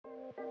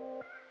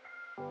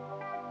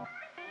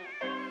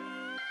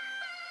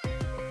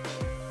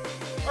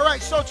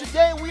right, so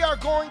today we are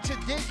going to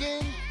dig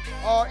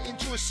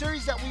into a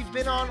series that we've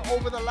been on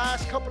over the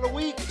last couple of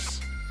weeks.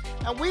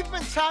 And we've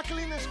been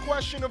tackling this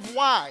question of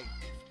why.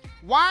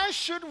 Why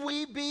should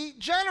we be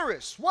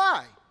generous?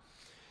 Why?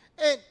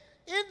 And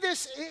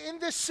in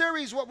this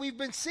series, what we've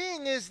been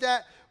seeing is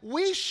that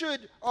we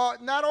should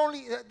not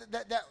only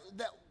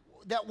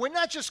that we're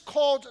not just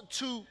called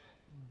to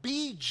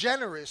be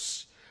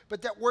generous,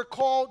 but that we're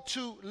called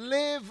to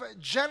live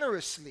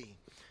generously,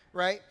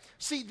 right?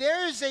 See,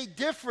 there is a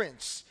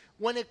difference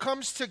when it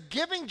comes to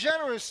giving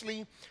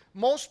generously.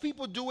 Most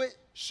people do it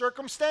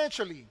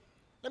circumstantially.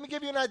 Let me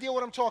give you an idea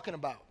what I'm talking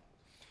about.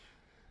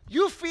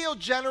 You feel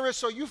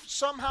generous, or you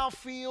somehow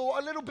feel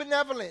a little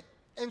benevolent,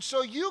 and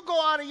so you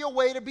go out of your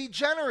way to be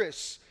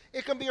generous.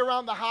 It can be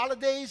around the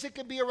holidays, it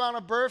can be around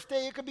a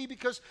birthday, it could be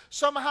because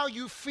somehow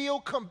you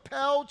feel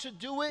compelled to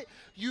do it.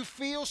 You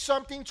feel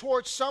something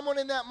towards someone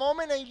in that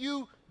moment, and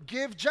you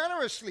give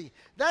generously.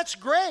 That's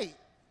great.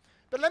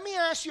 But let me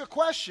ask you a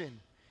question.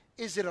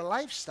 Is it a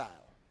lifestyle?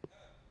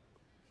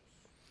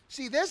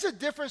 See, there's a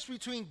difference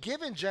between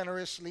giving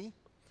generously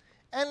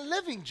and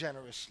living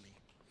generously.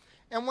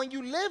 And when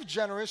you live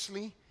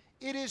generously,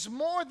 it is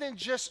more than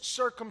just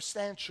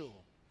circumstantial.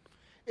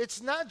 It's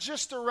not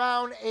just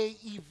around an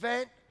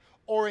event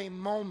or a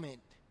moment.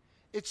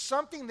 It's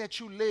something that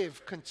you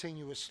live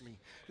continuously.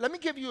 Let me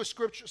give you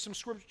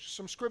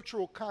some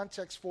scriptural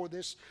context for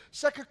this.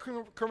 2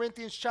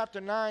 Corinthians chapter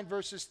 9,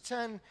 verses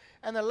 10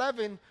 and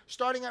 11,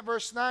 starting at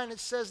verse 9, it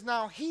says,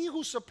 "Now he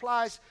who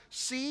supplies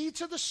seed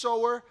to the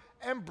sower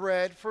and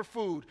bread for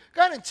food."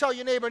 Go ahead and tell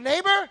your neighbor,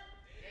 neighbor,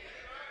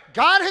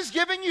 God has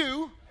given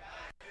you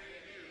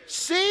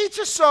seed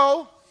to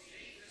sow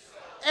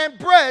and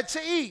bread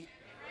to eat.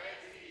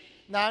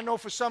 Now, I know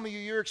for some of you,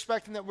 you're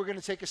expecting that we're going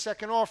to take a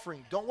second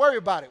offering. Don't worry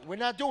about it. We're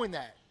not doing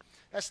that.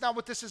 That's not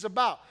what this is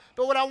about.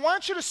 But what I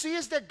want you to see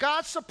is that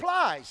God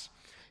supplies.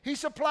 He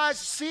supplies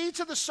seed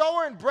to the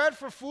sower and bread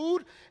for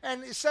food.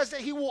 And it says that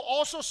he will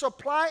also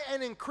supply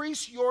and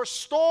increase your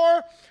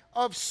store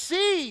of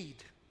seed.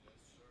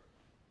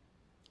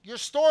 Your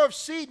store of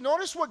seed.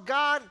 Notice what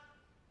God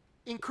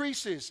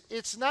increases.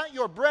 It's not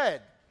your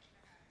bread.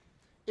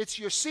 It's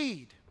your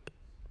seed.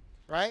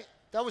 Right?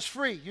 That was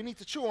free. You need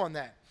to chew on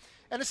that.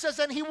 And it says,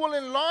 and he will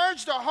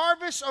enlarge the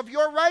harvest of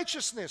your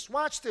righteousness.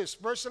 Watch this,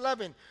 verse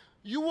 11.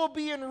 You will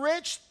be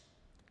enriched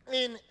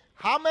in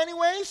how many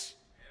ways?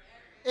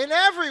 In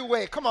every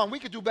way. Come on, we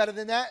could do better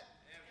than that.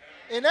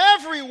 In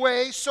every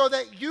way, so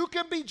that you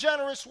can be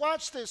generous.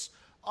 Watch this.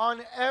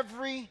 On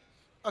every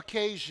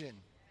occasion.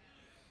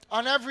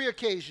 On every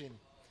occasion.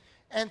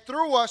 And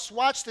through us,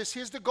 watch this.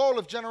 Here's the goal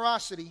of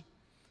generosity.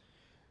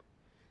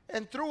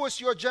 And through us,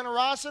 your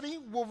generosity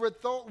will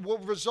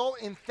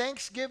result in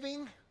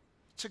thanksgiving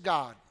to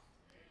God.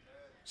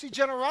 See,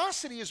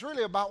 generosity is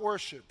really about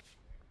worship.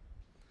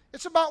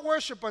 It's about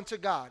worship unto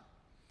God.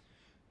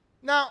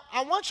 Now,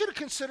 I want you to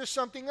consider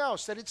something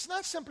else, that it's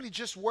not simply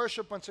just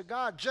worship unto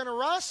God.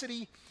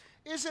 Generosity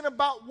isn't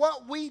about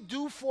what we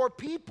do for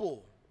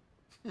people.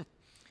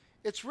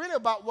 It's really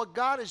about what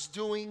God is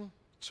doing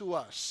to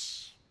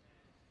us.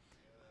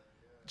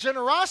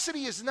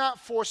 Generosity is not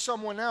for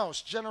someone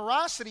else.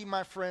 Generosity,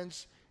 my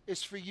friends,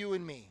 is for you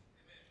and me.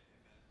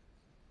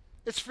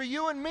 It's for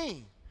you and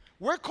me.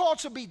 We're called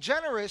to be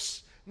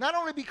generous, not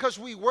only because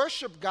we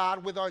worship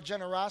God with our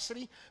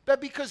generosity, but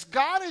because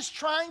God is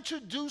trying to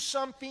do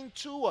something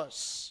to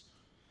us.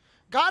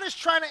 God is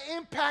trying to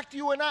impact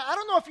you and I. I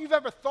don't know if you've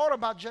ever thought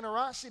about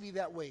generosity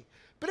that way,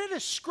 but it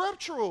is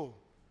scriptural.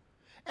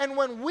 And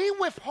when we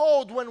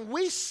withhold, when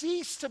we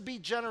cease to be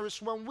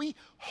generous, when we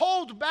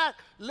hold back,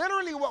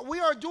 literally what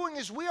we are doing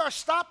is we are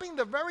stopping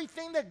the very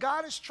thing that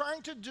God is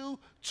trying to do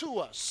to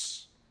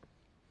us.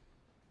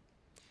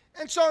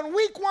 And so in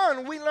week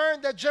 1, we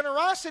learned that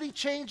generosity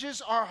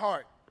changes our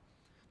heart.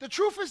 The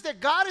truth is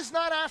that God is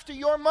not after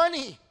your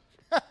money.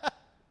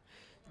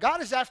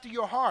 God is after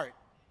your heart.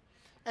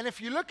 And if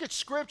you look at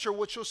Scripture,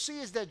 what you'll see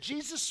is that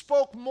Jesus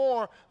spoke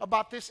more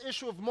about this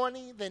issue of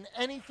money than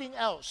anything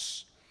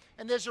else.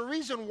 And there's a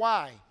reason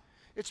why.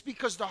 It's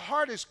because the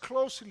heart is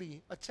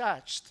closely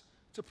attached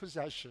to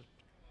possession,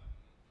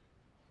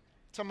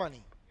 to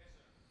money.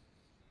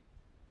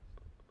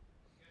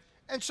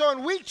 And so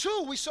in week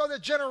 2, we saw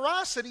that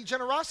generosity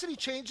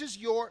changes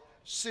your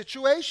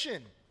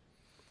situation.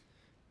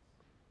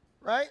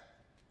 Right?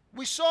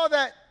 We saw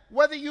that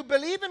whether you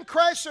believe in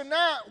Christ or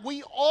not,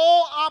 we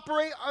all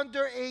operate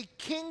under a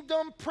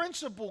kingdom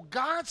principle,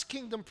 God's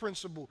kingdom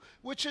principle,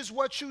 which is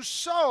what you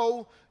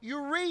sow,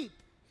 you reap.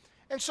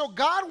 And so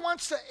God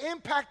wants to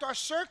impact our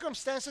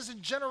circumstances,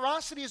 and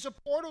generosity is a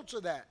portal to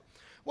that.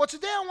 Well,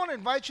 today I want to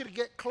invite you to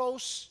get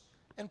close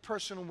and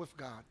personal with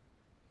God.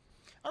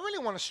 I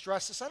really want to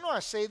stress this. I know I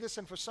say this,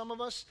 and for some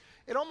of us,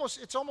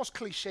 it's almost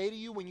cliche to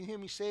you when you hear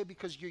me say it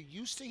because you're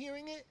used to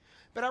hearing it.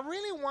 But I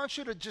really want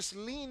you to just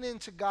lean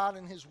into God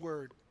and His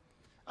Word.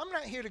 I'm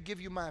not here to give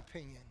you my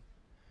opinion.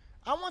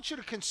 I want you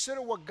to consider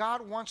what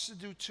God wants to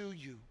do to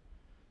you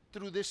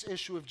through this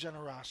issue of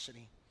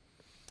generosity.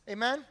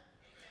 Amen?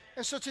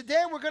 And so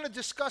today we're going to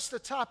discuss the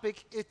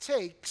topic, it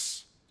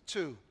takes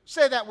two.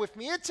 Say that with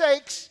me. It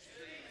takes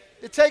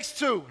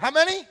two. How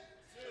many?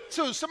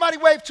 Two. Somebody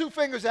wave two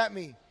fingers at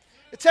me.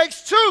 It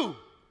takes two.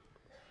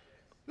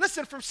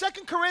 Listen, from 2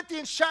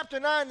 Corinthians chapter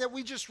 9 that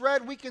we just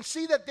read, we can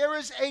see that there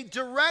is a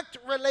direct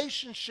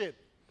relationship.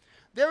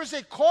 There is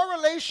a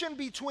correlation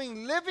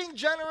between living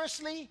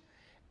generously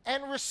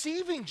and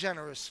receiving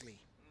generously.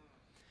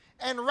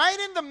 And right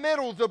in the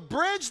middle, the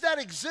bridge that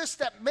exists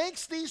that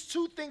makes these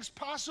two things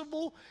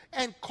possible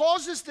and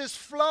causes this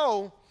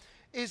flow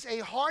is a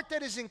heart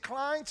that is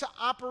inclined to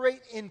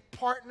operate in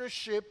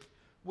partnership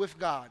with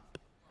God.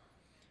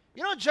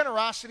 You know what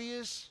generosity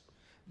is?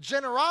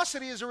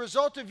 Generosity is a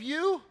result of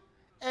you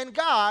and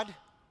God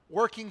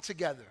working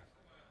together.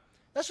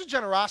 That's what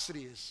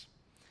generosity is.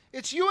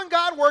 It's you and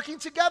God working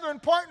together in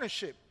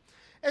partnership.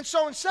 And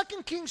so in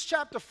 2 Kings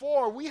chapter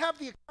 4, we have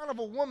the account of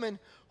a woman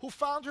who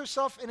found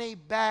herself in a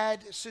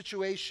bad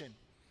situation.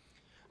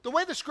 The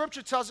way the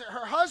scripture tells it,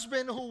 her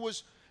husband,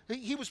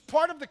 he was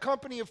part of the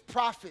company of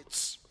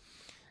prophets.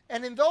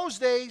 And in those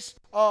days,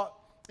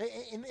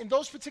 in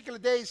those particular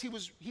days, he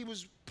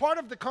was part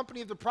of the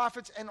company of the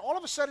prophets, and all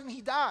of a sudden he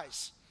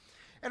dies.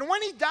 And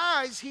when he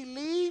dies, he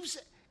leaves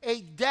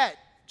a debt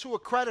to a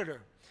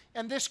creditor.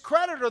 And this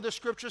creditor, the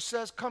scripture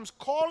says, comes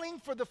calling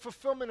for the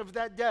fulfillment of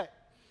that debt.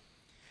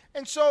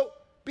 And so,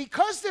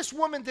 because this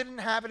woman didn't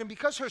have it, and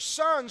because her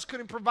sons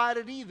couldn't provide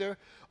it either,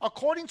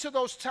 according to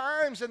those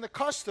times and the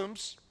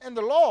customs and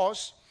the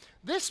laws,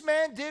 this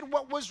man did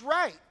what was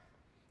right,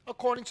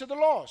 according to the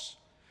laws.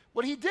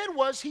 What he did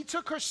was he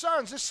took her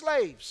sons as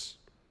slaves.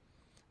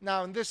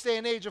 Now, in this day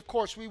and age, of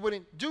course, we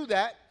wouldn't do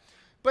that,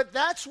 but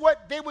that's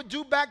what they would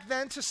do back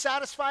then to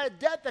satisfy a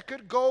debt that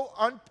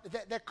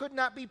that could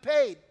not be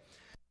paid.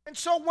 And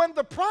so when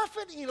the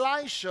prophet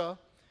Elisha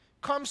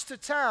comes to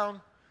town,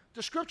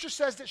 the scripture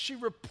says that she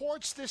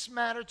reports this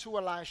matter to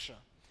Elisha.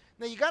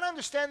 Now, you got to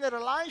understand that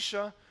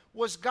Elisha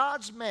was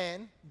God's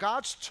man,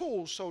 God's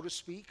tool, so to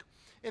speak.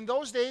 In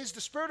those days,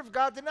 the Spirit of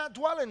God did not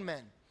dwell in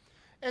men.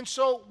 And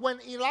so when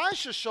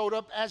Elisha showed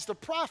up as the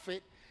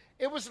prophet,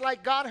 it was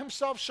like God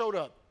himself showed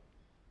up.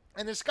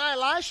 And this guy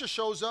Elisha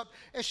shows up,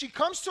 and she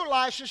comes to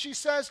Elisha, she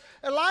says,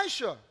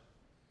 Elisha,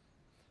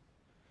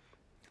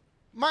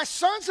 my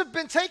sons have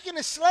been taken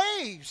as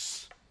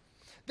slaves.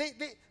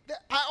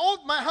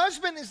 My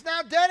husband is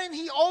now dead, and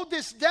he owed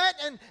this debt,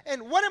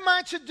 and what am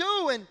I to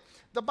do? And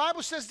the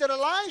Bible says that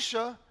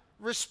Elisha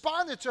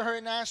responded to her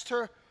and asked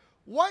her,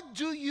 what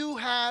do you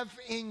have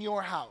in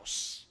your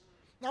house?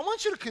 Now, I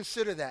want you to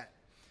consider that,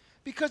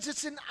 because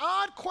it's an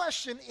odd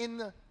question in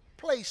the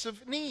place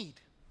of need,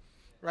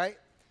 right?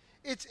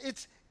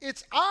 It's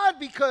odd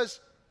because,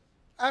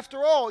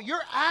 after all,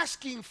 you're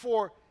asking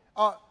for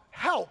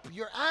help.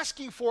 You're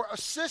asking for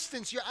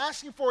assistance. You're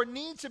asking for a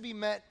need to be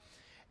met.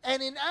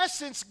 And in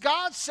essence,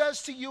 God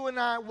says to you and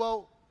I,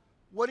 well,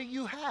 what do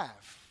you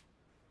have?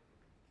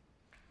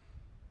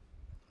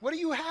 What do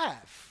you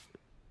have?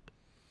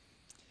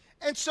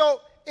 And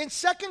so in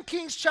 2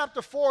 Kings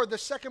chapter 4, the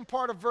second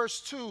part of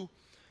verse 2,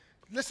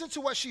 listen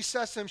to what she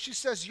says to him. She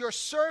says, your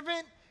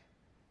servant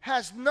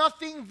has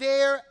nothing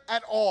there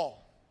at all.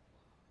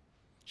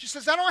 She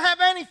says, I don't have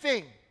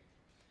anything.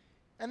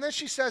 And then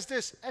she says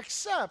this,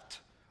 except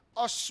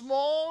a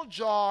small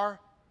jar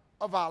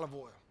of olive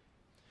oil.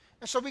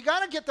 And so we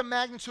got to get the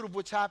magnitude of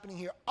what's happening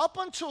here. Up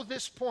until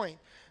this point,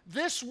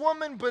 this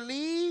woman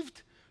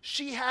believed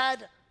she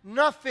had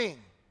nothing.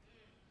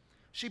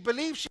 She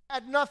believed she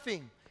had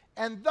nothing.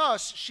 And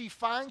thus, she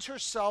finds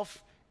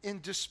herself in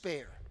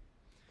despair.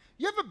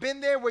 You ever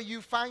been there where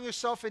you find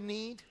yourself in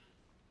need?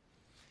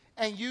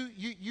 And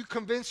you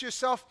convince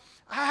yourself,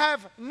 I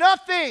have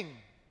nothing.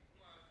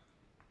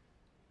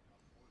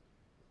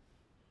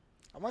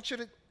 I want you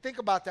to think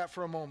about that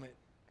for a moment.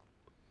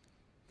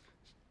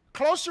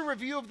 Closer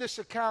review of this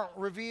account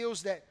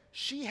reveals that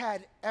she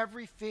had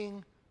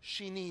everything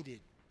she needed.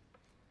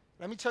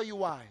 Let me tell you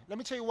why. Let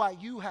me tell you why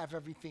you have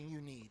everything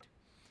you need,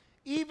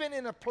 even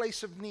in a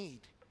place of need.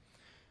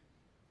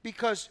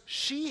 Because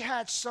she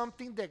had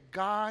something that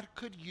God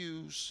could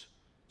use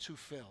to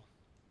fill.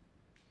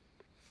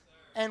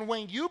 And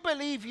when you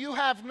believe you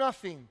have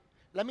nothing,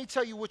 let me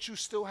tell you what you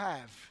still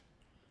have.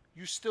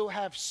 You still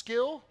have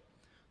skill.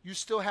 You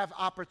still have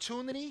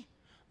opportunity.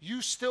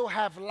 You still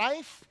have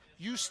life.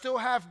 You still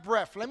have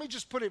breath. Let me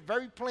just put it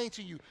very plain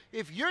to you.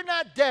 If you're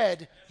not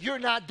dead, you're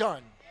not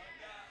done.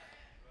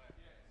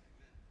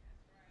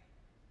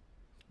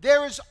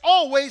 There is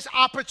always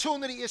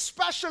opportunity,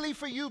 especially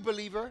for you,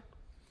 believer.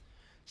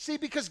 See,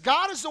 because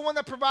God is the one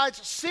that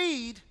provides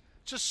seed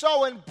to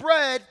sow and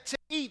bread to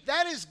eat.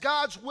 That is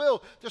God's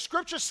will. The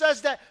scripture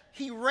says that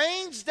he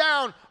rains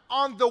down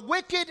on the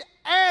wicked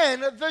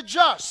and the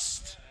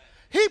just.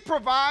 He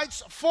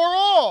provides for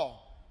all.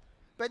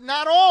 But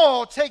not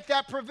all take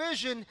that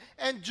provision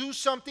and do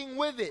something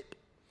with it.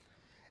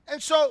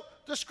 And so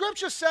the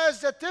scripture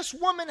says that this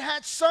woman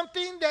had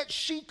something that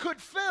she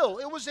could fill.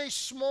 It was a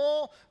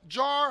small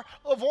jar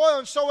of oil.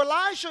 And so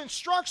Elisha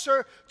instructs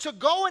her to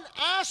go and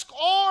ask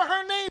all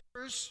her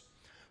neighbors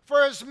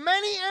for as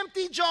many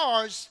empty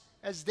jars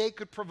as they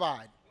could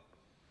provide.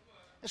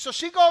 And so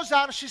she goes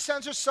out and she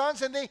sends her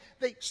sons, and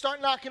they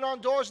start knocking on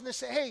doors, and they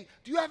say, hey,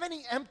 do you have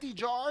any empty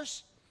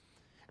jars?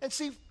 And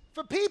see,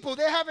 for people,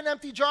 they have an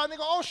empty jar, and they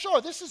go, oh, sure,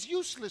 this is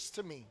useless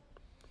to me.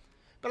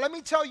 But let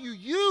me tell you,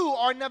 you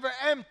are never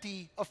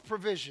empty of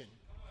provision,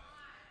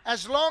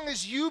 as long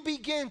as you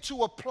begin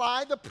to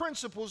apply the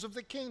principles of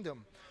the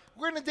kingdom.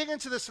 We're going to dig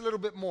into this a little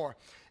bit more.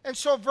 And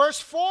so verse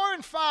 4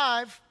 and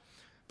 5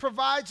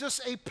 provides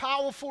us a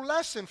powerful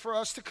lesson for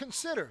us to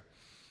consider.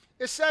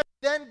 It says,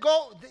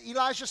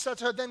 Elijah said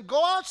to her, then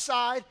go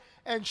outside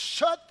and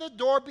shut the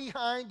door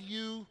behind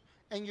you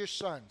and your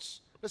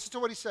sons. Listen to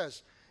what he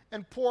says.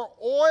 And pour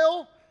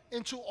oil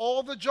into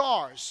all the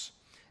jars,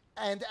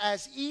 and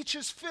as each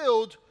is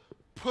filled,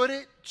 put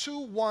it to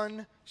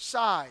one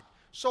side.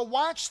 So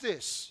watch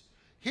this.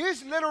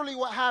 Here's literally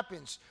what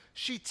happens.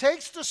 She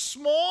takes the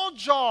small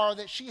jar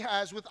that she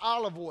has with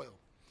olive oil,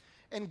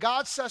 and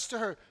God says to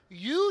her,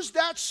 use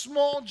that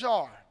small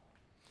jar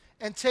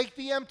and take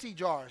the empty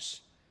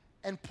jars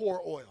and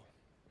pour oil.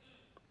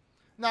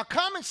 Now,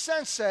 common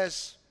sense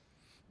says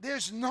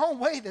there's no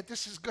way that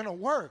this is going to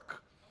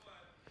work.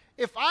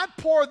 If I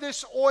pour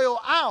this oil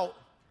out,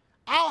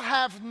 I'll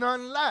have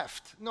none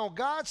left. No,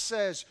 God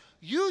says,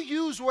 you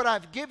use what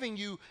I've given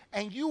you,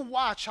 and you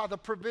watch how the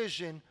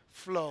provision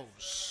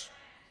flows.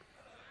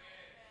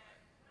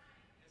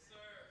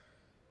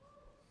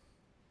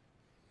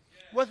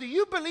 Whether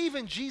you believe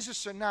in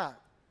Jesus or not,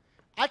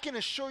 I can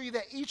assure you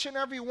that each and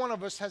every one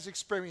of us has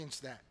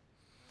experienced that.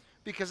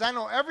 Because I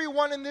know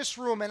everyone in this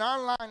room and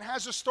online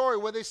has a story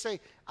where they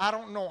say, I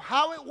don't know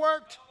how it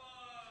worked,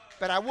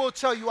 but I will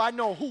tell you I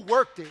know who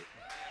worked it.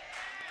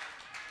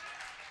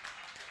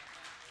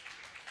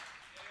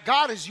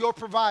 God is your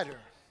provider.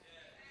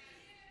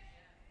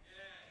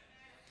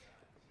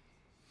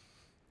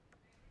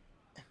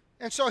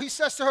 And so he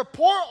says to her,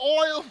 pour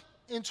oil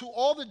into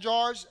all the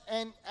jars,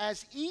 and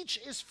as each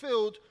is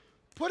filled,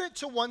 put it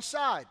to one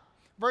side.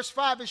 Verse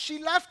 5, and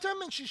she left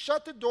him, and she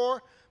shut the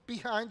door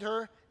behind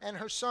her and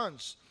her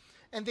sons.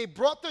 And they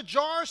brought the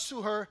jars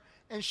to her,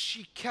 and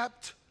she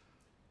kept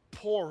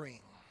pouring.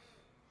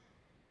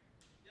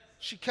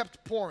 She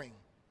kept pouring.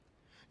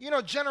 You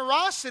know,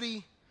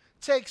 generosity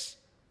takes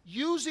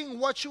using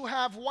what you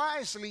have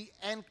wisely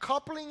and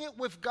coupling it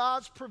with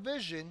God's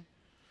provision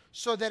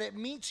so that it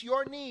meets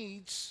your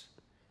needs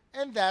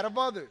and that of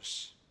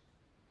others.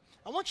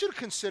 I want you to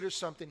consider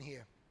something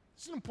here.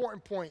 This is an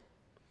important point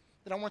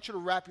that I want you to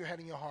wrap your head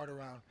and your heart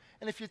around.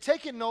 And if you're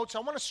taking notes, I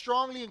want to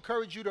strongly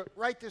encourage you to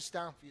write this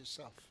down for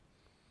yourself.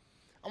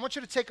 I want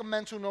you to take a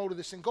mental note of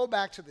this and go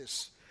back to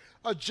this.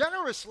 A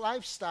generous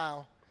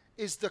lifestyle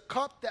is the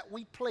cup that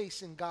we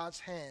place in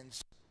God's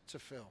hands to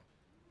fill.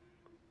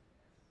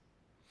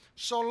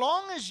 So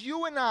long as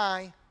you and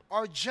I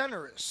are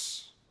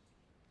generous,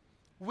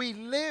 we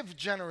live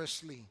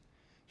generously,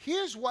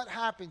 here's what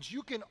happens.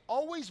 You can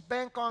always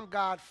bank on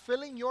God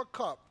filling your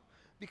cup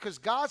because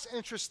God's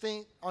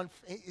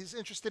is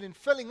interested in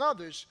filling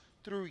others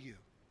through you.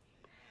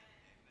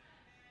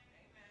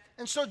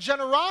 And so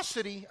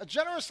generosity, a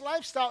generous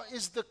lifestyle,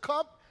 is the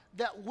cup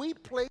that we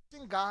place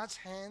in God's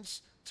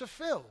hands to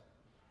fill.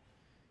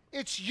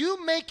 It's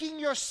you making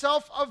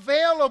yourself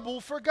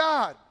available for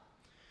God.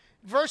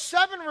 Verse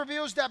 7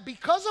 reveals that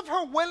because of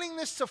her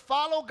willingness to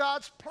follow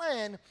God's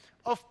plan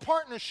of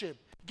partnership,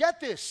 get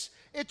this,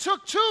 it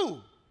took two.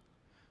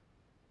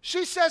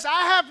 She says,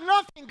 I have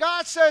nothing.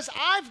 God says,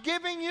 I've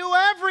given you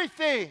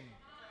everything.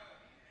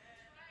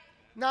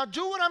 Now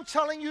do what I'm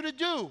telling you to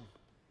do.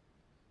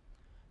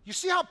 You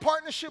see how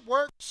partnership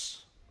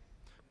works?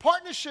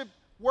 Partnership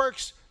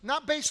works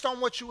not based on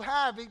what you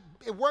have.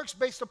 It works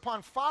based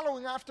upon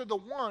following after the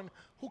one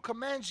who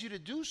commands you to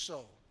do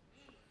so.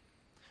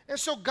 And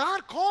so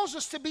God calls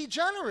us to be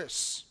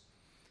generous.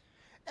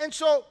 And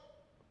so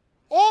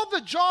all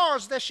the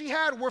jars that she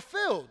had were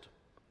filled.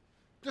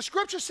 The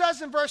scripture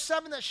says in verse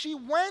 7 that she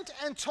went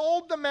and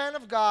told the man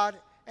of God,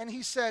 and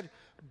he said,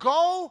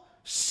 go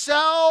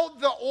sell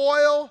the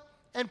oil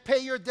and pay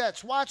your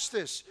debts. Watch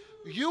this.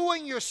 You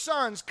and your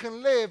sons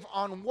can live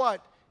on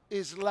what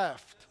is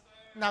left.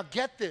 Now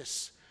get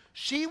this.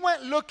 She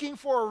went looking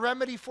for a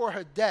remedy for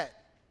her debt,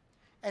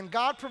 and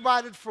God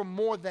provided for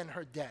more than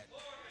her debt.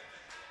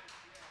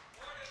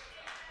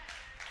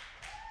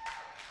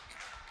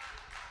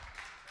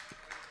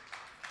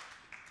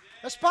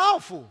 That's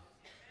powerful.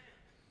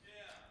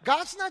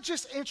 God's not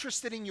just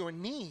interested in your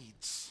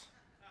needs.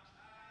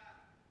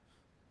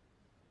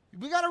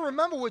 We got to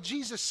remember what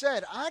Jesus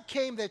said. I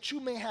came that you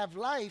may have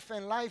life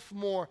and life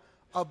more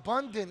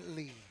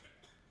abundantly.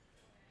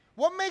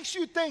 What makes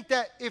you think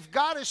that if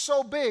God is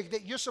so big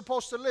that you're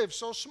supposed to live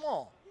so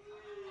small?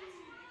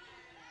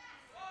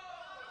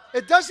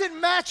 It doesn't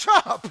match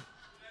up.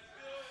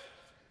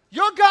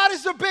 Your God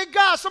is a big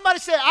God. Somebody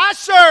say, I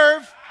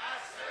serve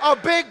a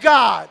big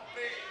God.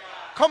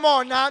 Come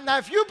on now. Now,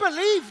 if you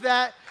believe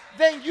that,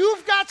 then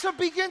you've got to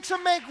begin to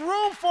make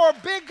room for a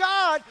big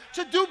God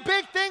to do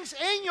big things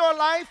in your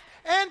life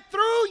and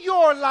through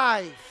your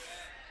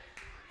life.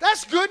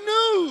 That's good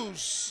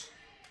news.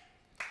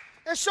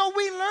 And so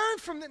we learn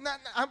from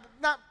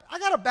I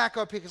got to back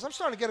up here because I'm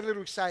starting to get a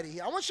little excited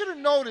here. I want you to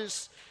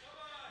notice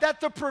that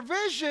the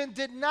provision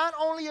did not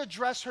only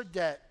address her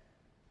debt,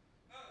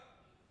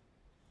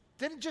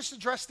 didn't just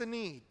address the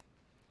need,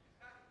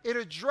 it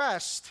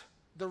addressed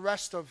the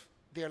rest of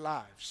their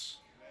lives.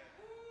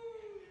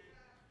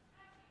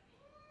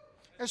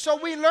 And so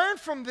we learn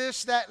from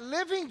this that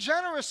living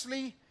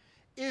generously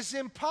is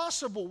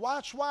impossible.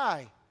 Watch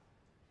why.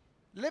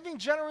 Living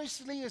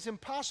generously is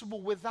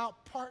impossible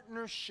without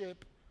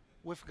partnership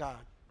with God.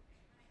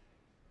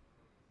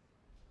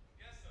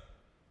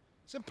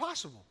 It's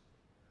impossible.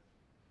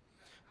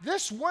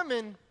 This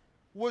woman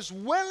was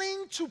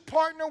willing to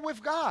partner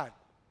with God.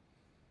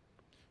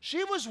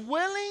 She was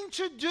willing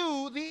to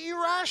do the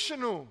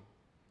irrational.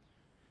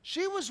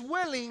 She was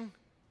willing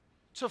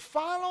to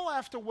follow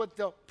after what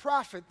the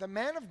prophet, the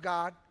man of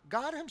God,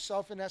 God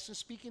himself in essence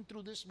speaking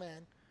through this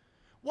man,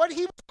 what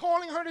he was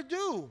calling her to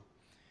do.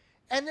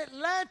 And it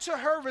led to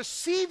her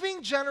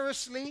receiving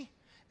generously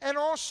and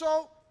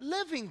also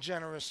living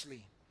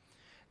generously.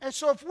 And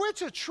so if we're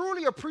to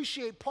truly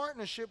appreciate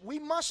partnership, we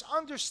must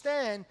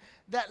understand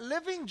that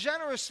living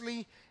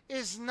generously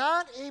is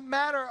not a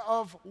matter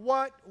of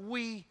what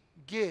we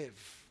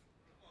give.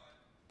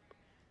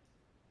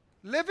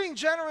 Living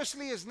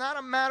generously is not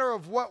a matter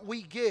of what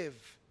we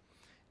give.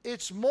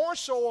 It's more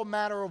so a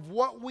matter of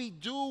what we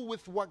do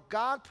with what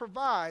God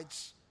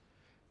provides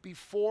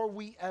before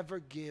we ever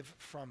give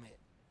from it.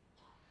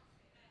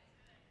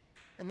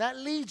 And that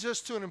leads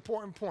us to an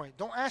important point.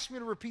 Don't ask me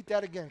to repeat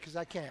that again because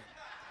I can't.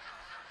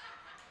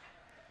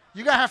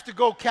 You're going to have to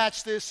go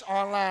catch this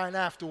online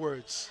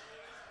afterwards.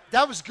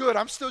 That was good.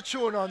 I'm still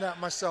chewing on that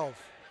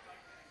myself.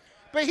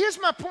 But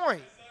here's my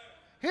point.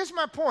 Here's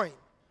my point.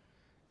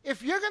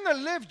 If you're going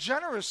to live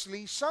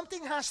generously,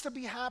 something has to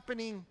be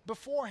happening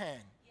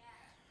beforehand.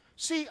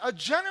 See, a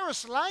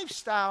generous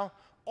lifestyle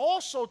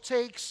also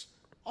takes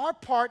our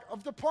part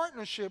of the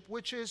partnership,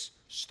 which is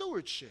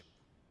stewardship.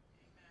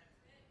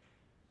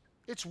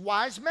 It's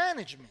wise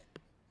management,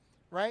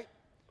 right?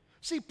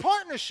 See,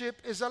 partnership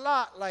is a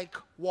lot like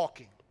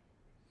walking,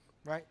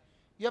 right?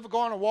 You ever go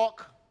on a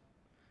walk?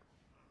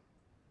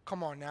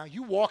 Come on now,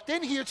 you walked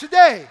in here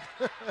today.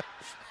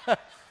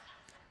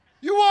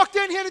 You walked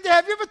in here today.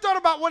 Have you ever thought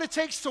about what it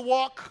takes to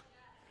walk?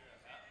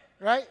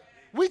 Right?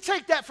 We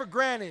take that for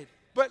granted.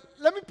 But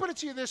let me put it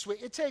to you this way.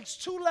 It takes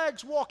two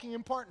legs walking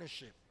in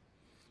partnership.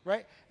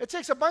 Right? It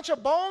takes a bunch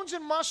of bones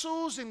and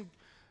muscles and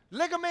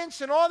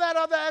ligaments and all that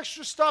other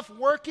extra stuff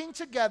working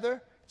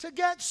together to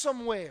get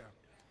somewhere.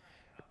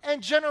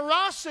 And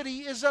generosity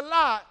is a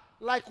lot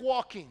like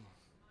walking.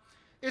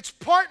 It's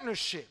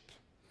partnership.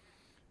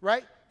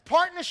 Right?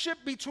 Partnership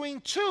between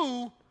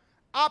two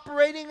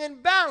operating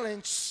in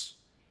balance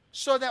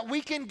so that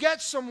we can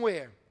get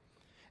somewhere.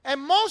 And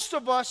most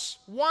of us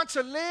want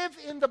to live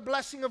in the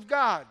blessing of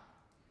God.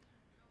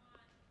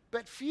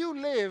 But few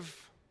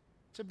live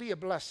to be a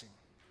blessing.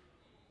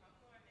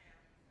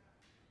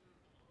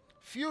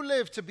 Few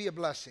live to be a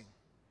blessing.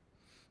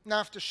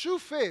 Now, if the shoe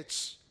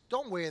fits,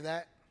 don't wear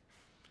that.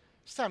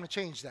 It's time to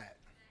change that.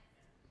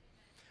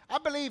 I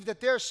believe that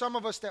there are some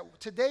of us that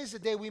today's the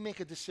day we make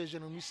a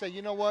decision and we say,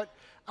 you know what,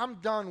 I'm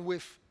done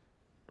with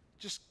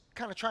just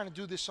kind of trying to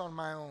do this on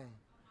my own.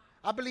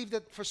 I believe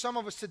that for some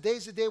of us,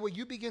 today's the day where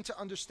you begin to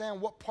understand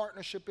what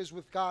partnership is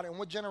with God and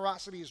what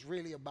generosity is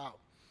really about.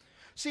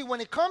 See, when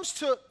it comes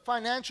to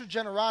financial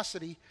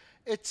generosity,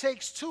 it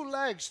takes two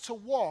legs to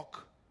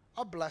walk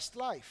a blessed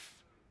life.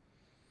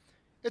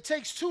 It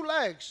takes two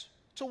legs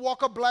to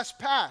walk a blessed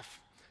path.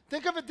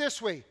 Think of it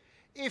this way.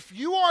 If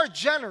you are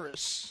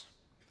generous,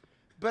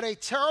 but a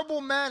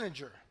terrible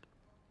manager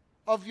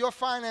of your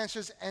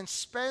finances and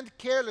spend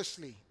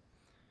carelessly,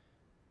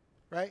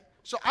 right?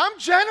 So I'm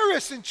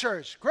generous in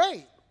church,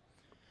 great.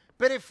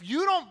 But if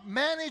you don't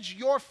manage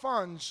your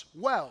funds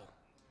well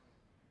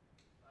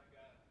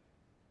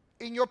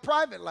in your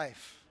private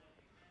life,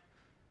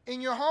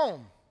 in your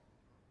home,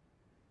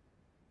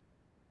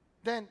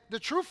 then the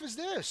truth is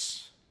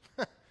this.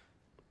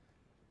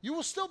 You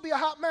will still be a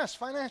hot mess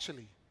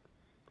financially.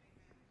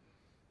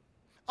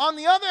 On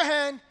the other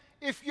hand,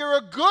 if you're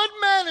a good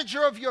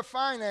manager of your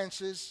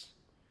finances,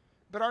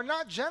 but are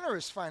not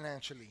generous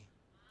financially,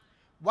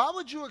 why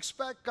would you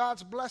expect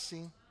God's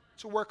blessing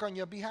to work on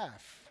your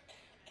behalf?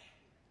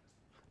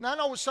 Now, I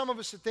know what some of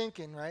us are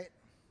thinking, right?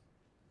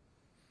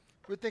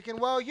 We're thinking,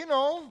 well, you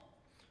know,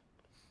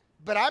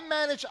 but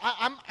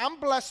I'm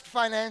blessed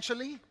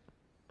financially,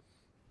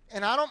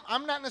 and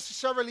I'm not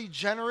necessarily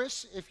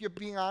generous, if you're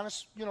being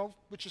honest, you know,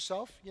 with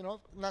yourself. You know,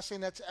 I'm not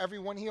saying that's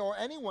everyone here or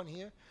anyone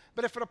here,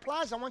 but if it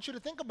applies, I want you to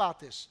think about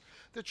this.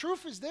 The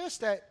truth is this,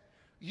 that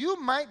you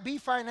might be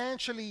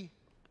financially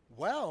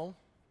well,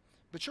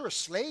 but you're a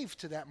slave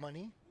to that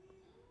money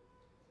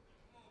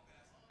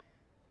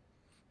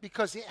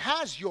because it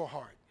has your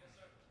heart.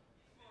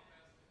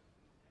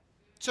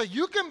 So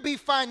you can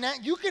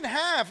you can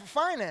have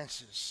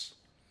finances,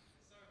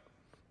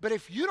 but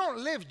if you don't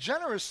live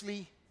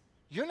generously,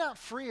 you're not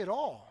free at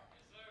all.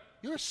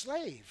 You're a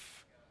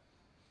slave.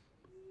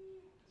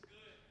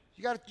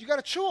 You got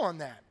to chew on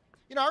that.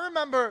 You know, I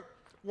remember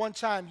one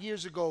time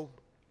years ago,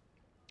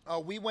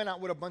 we went out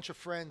with a bunch of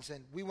friends,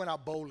 and we went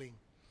out bowling.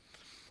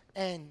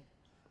 And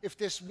if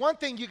there's one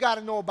thing you got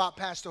to know about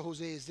Pastor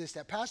Jose is this,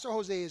 that Pastor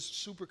Jose is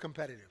super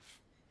competitive,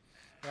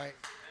 right?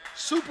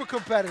 Super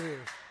competitive.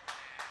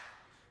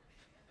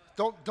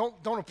 Don't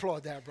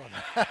applaud that, brother.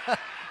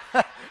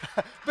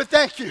 But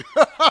thank you.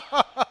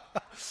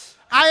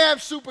 I am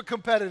super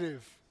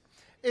competitive.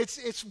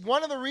 It's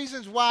one of the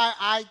reasons why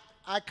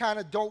I kind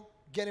of don't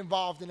get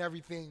involved in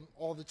everything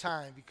all the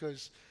time,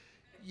 because,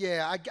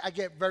 yeah, I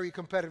get very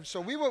competitive.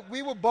 So we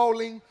were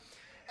bowling,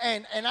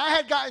 and I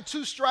had gotten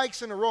 2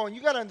 strikes in a row. And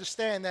you got to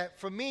understand that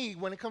for me,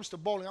 when it comes to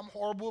bowling, I'm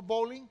horrible at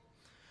bowling.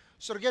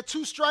 So to get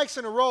 2 strikes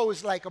in a row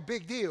is like a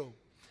big deal.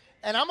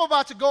 And I'm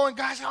about to go, and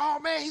guys say, oh,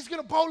 man, he's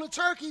going to bowl a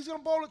turkey. He's going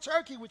to bowl a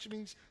turkey, which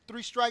means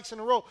 3 strikes in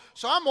a row.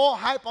 So I'm all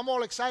hype. I'm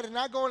all excited. And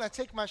I go and I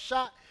take my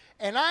shot,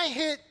 and I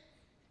hit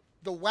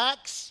the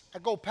wax. I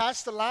go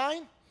past the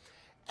line,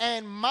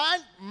 and my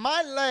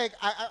leg,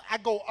 I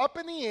go up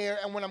in the air,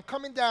 and when I'm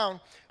coming down,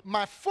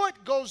 my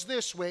foot goes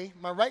this way.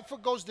 My right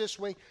foot goes this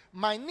way.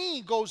 My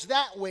knee goes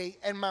that way,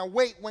 and my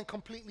weight went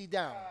completely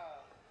down.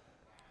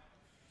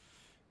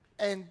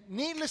 And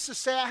needless to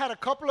say, I had a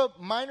couple of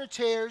minor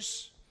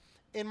tears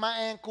in my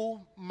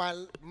ankle. My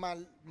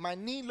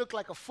knee looked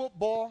like a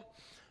football.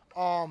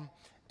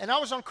 And I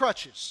was on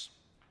crutches.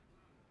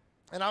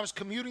 And I was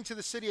commuting to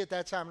the city at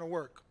that time to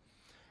work.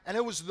 And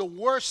it was the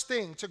worst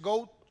thing to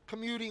go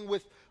commuting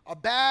with a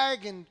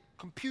bag and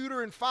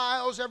computer and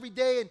files every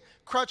day and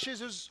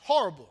crutches. It was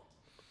horrible.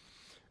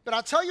 But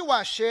I'll tell you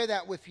why I share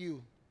that with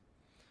you.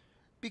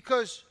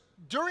 Because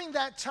during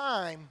that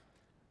time,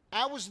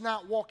 I was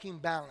not walking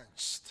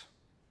balanced.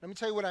 Let me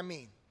tell you what I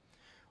mean.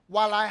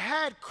 While I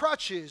had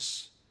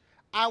crutches,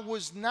 I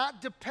was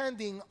not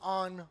depending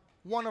on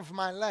one of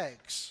my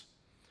legs.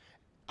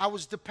 I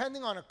was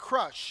depending on a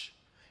crutch.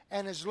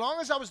 And as long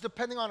as I was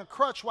depending on a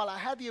crutch, while I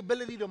had the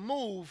ability to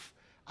move,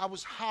 I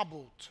was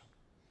hobbled.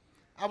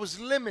 I was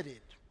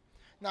limited.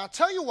 Now, I'll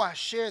tell you why I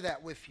share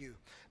that with you.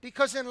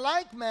 Because in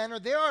like manner,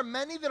 there are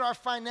many that are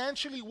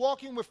financially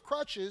walking with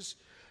crutches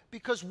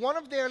because one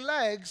of their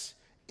legs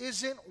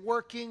isn't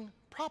working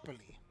properly.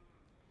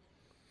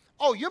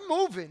 Oh, you're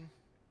moving,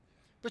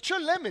 but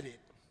you're limited.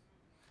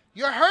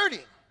 You're hurting.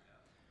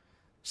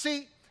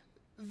 See,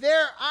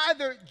 they're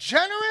either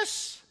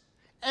generous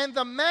and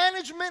the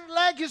management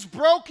leg is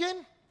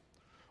broken,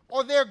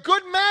 or they're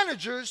good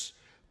managers,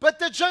 but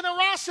the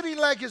generosity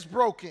leg is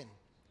broken.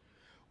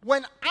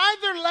 When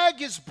either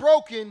leg is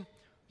broken,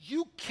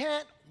 you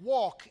can't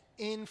walk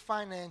in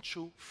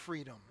financial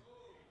freedom.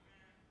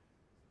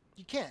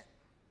 You can't.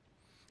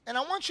 And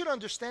I want you to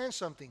understand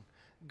something.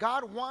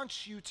 God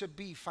wants you to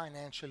be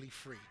financially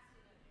free.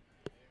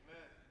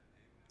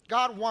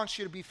 God wants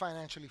you to be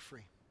financially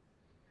free.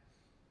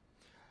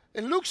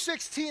 In Luke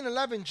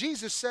 16:11,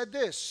 Jesus said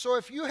this, so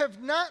if you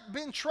have not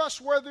been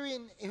trustworthy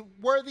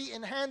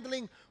in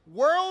handling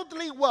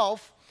worldly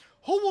wealth,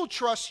 who will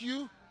trust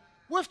you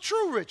with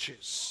true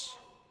riches?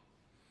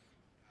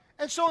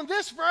 And so in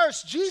this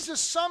verse, Jesus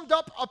summed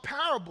up a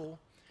parable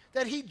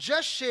that he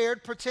just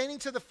shared pertaining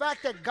to the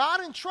fact that God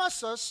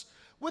entrusts us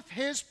with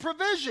his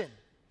provision.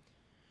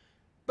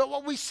 But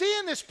what we see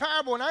in this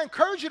parable, and I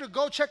encourage you to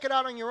go check it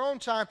out on your own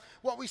time,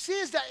 what we see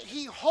is that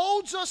he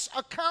holds us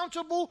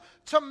accountable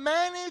to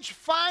manage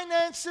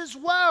finances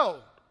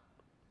well.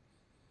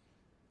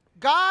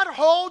 God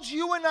holds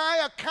you and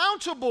I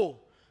accountable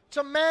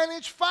to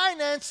manage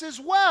finances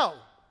well.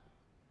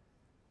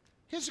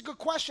 Here's a good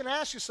question to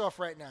ask yourself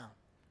right now.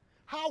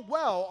 How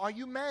well are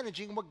you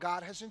managing what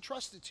God has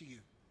entrusted to you?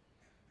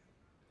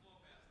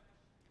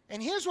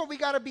 And here's what we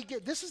got to begin.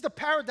 This is the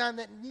paradigm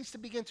that needs to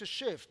begin to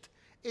shift.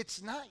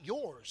 It's not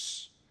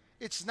yours.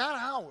 It's not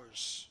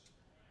ours.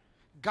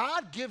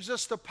 God gives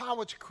us the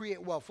power to create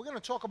wealth. We're going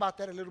to talk about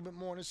that a little bit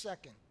more in a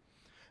second.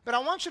 But I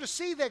want you to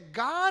see that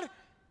God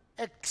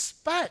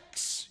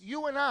expects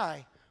you and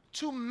I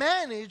to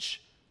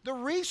manage the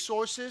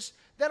resources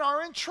that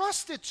are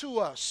entrusted to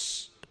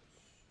us.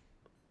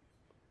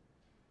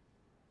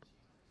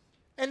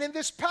 And in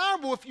this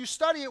parable, if you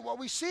study it, what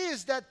we see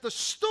is that the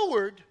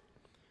steward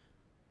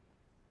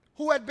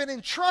who had been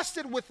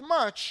entrusted with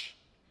much,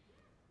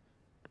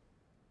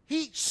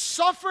 he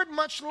suffered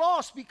much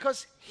loss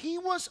because he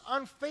was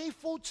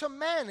unfaithful to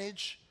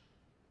manage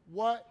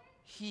what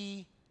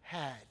he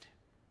had.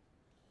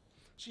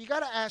 So you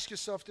got to ask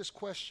yourself this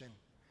question.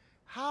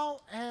 How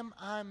am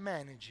I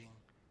managing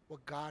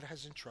what God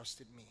has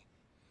entrusted me?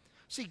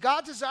 See,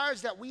 God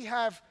desires that we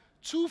have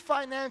 2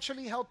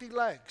 financially healthy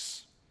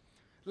legs.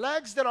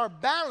 Legs that are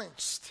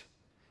balanced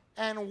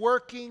and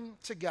working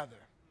together.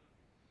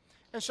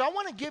 And so I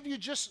want to give you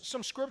just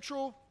some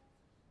scriptural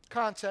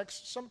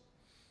context, some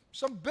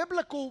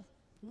biblical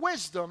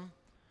wisdom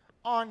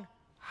on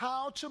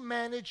how to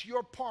manage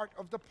your part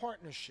of the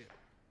partnership.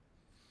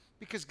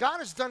 Because God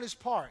has done his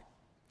part.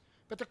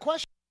 But the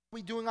question are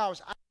we doing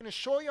ours? I can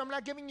assure you I'm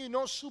not giving you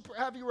no super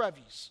heavy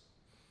revies.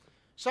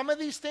 Some of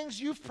these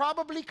things you've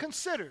probably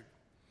considered.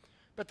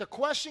 But the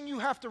question you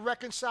have to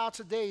reconcile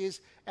today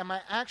is, am I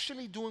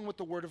actually doing what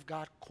the Word of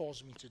God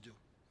calls me to do?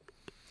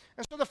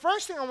 And so the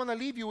first thing I want to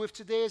leave you with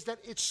today is that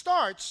it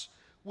starts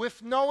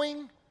with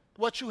knowing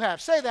what you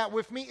have. Say that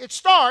with me. It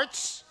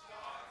starts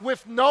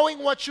with knowing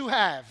what you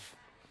have.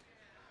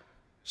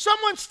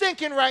 Someone's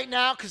thinking right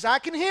now, because I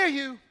can hear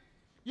you,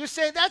 you're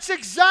saying, that's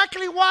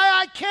exactly why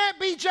I can't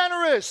be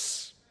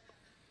generous.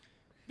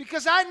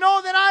 Because I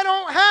know that I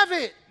don't have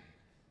it.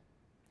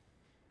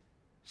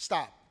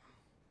 Stop.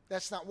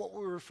 That's not what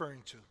we're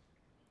referring to.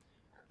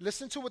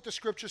 Listen to what the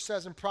scripture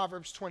says in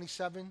Proverbs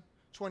 27,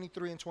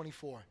 23, and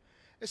 24.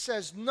 It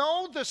says,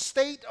 know the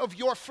state of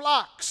your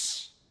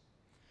flocks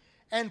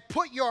and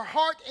put your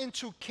heart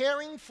into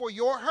caring for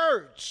your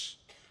herds.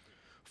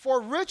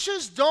 For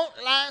riches don't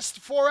last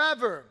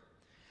forever,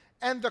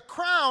 and the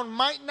crown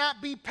might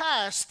not be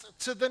passed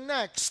to the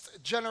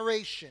next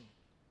generation.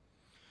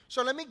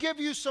 So let me give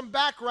you some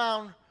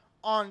background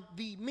on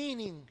the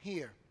meaning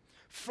here.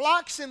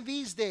 Flocks in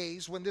these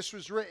days, when this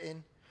was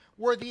written,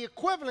 were the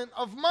equivalent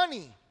of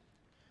money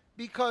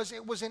because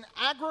it was an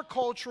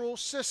agricultural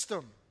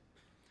system.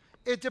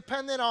 It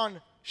depended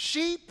on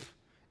sheep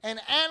and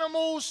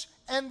animals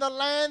and the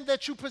land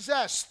that you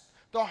possessed,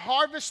 the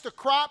harvest, the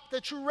crop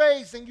that you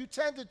raised and you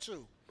tended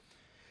to.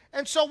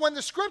 And so when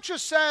the scripture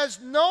says,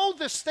 know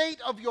the state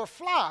of your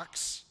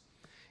flocks,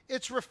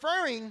 it's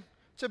referring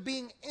to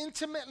being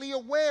intimately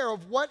aware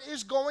of what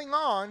is going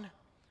on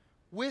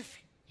with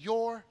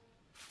your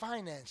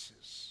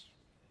finances.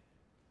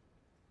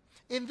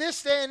 In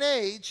this day and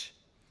age,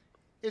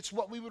 it's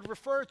what we would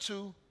refer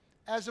to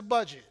as a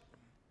budget.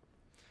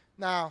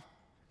 Now,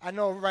 I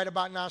know right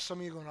about now some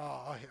of you are going,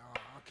 oh,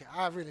 okay,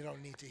 I really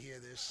don't need to hear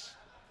this.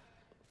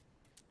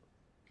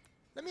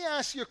 Let me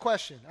ask you a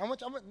question.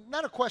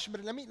 Not a question,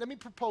 but let me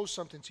propose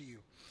something to you.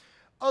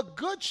 A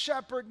good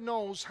shepherd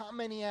knows how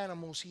many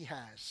animals he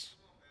has.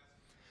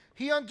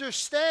 He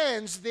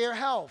understands their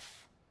health.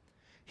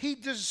 He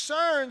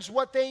discerns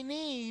what they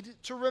need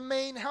to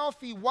remain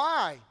healthy.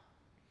 Why?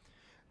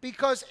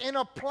 Because in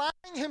applying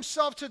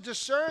himself to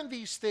discern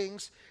these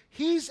things,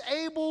 he's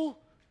able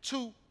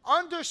to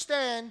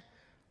understand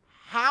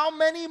how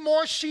many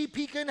more sheep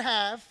he can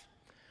have,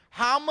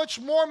 how much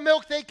more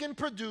milk they can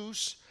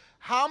produce,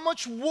 how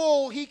much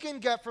wool he can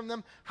get from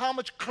them, how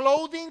much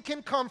clothing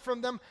can come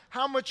from them,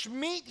 how much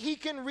meat he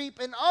can reap.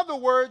 In other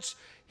words,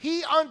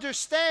 he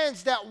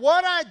understands that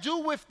what I do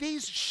with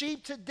these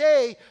sheep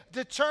today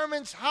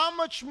determines how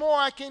much more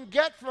I can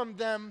get from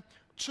them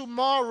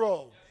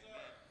tomorrow.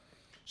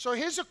 So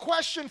here's a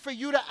question for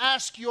you to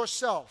ask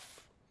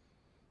yourself.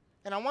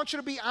 And I want you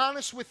to be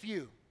honest with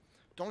you.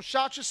 Don't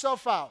shout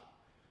yourself out.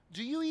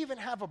 Do you even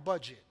have a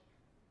budget?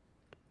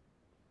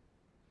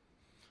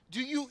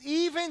 Do you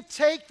even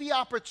take the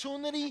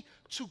opportunity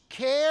to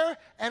care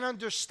and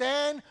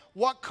understand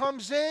what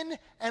comes in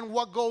and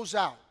what goes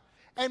out?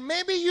 And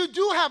maybe you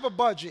do have a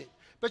budget,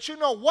 but you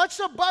know, what's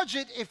a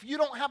budget if you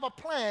don't have a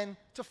plan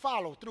to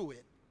follow through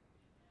it?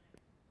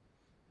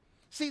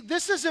 See,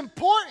 this is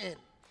important.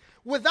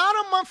 Without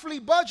a monthly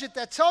budget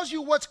that tells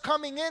you what's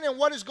coming in and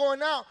what is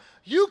going out,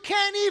 you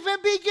can't even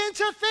begin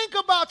to think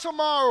about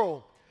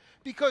tomorrow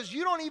because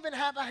you don't even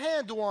have a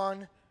handle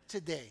on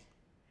today.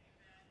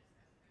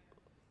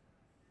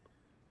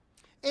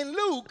 In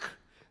Luke,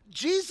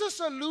 Jesus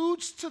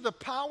alludes to the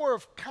power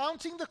of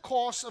counting the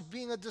cost of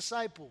being a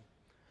disciple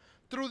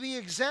through the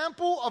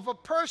example of a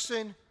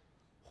person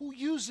who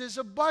uses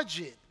a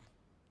budget.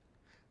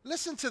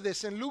 Listen to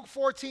this in Luke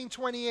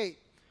 14:28.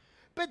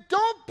 But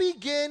don't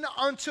begin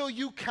until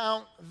you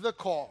count the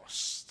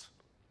cost.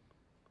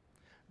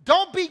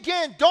 Don't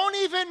begin, don't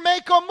even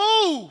make a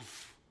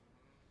move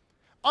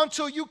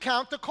until you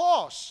count the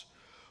cost.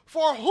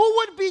 For who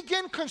would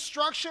begin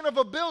construction of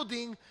a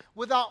building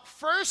without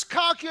first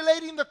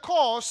calculating the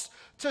cost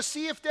to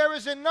see if there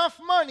is enough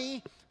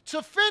money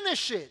to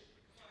finish it?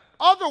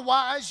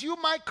 Otherwise, you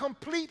might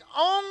complete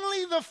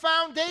only the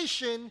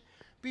foundation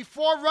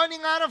before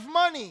running out of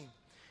money,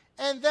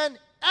 and then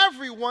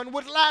everyone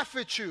would laugh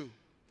at you.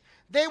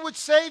 They would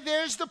say,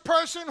 there's the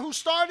person who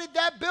started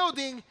that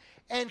building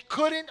and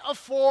couldn't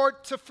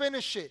afford to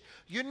finish it.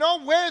 You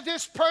know where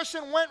this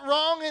person went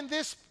wrong in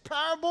this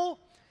parable?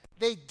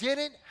 They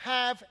didn't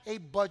have a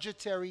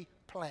budgetary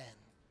plan.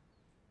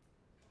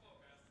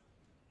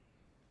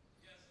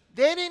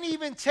 They didn't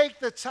even take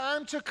the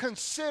time to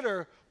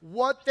consider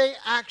what they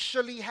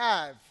actually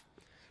have.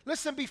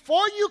 Listen,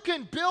 before you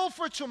can build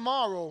for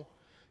tomorrow,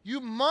 you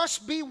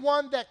must be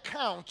one that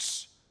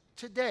counts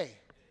today.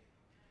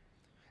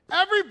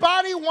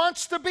 Everybody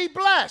wants to be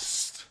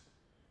blessed.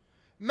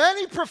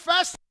 Many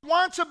profess to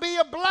want to be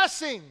a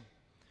blessing.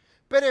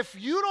 But if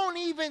you don't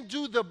even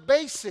do the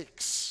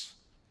basics,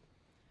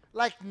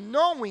 like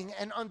knowing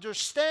and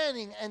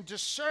understanding and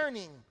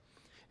discerning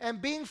and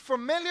being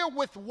familiar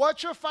with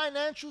what your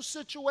financial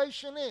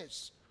situation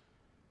is,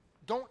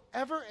 don't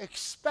ever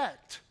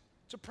expect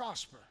to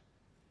prosper.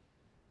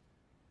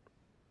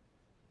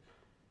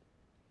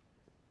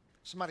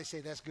 Somebody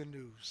say that's good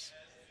news.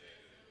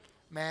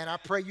 Man, I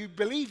pray you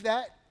believe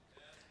that.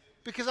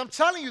 Because I'm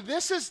telling you,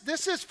 this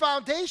is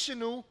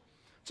foundational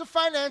to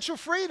financial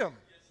freedom.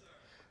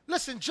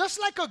 Listen, just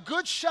like a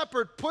good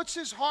shepherd puts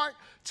his heart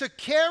to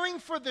caring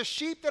for the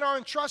sheep that are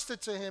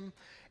entrusted to him,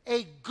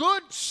 a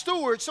good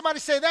steward, somebody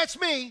say, that's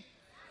me.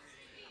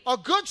 A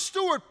good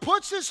steward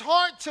puts his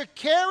heart to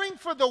caring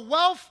for the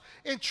wealth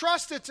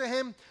entrusted to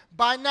him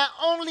by not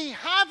only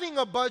having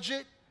a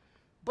budget,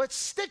 but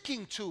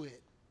sticking to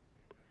it.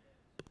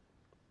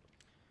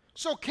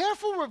 So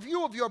careful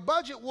review of your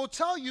budget will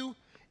tell you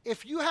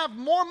if you have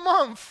more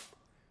month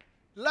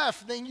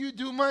left than you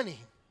do money.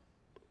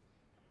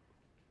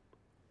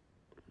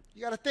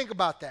 You got to think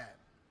about that.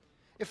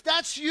 If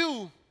that's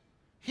you,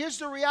 here's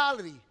the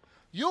reality.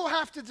 You'll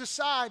have to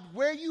decide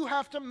where you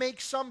have to make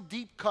some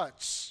deep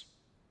cuts.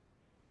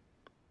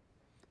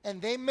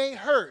 And they may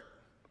hurt.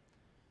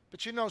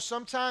 But you know,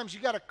 sometimes you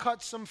got to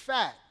cut some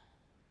fat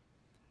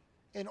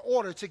in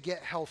order to get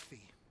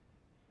healthy.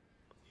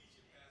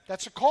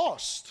 That's a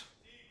cost.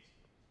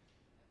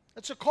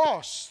 It's a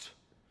cost.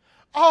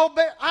 Oh,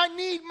 but I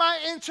need my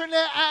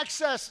internet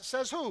access.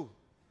 Says who?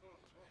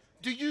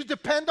 Do you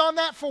depend on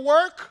that for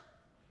work?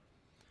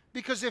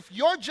 Because if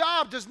your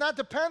job does not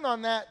depend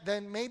on that,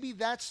 then maybe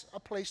that's a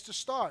place to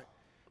start.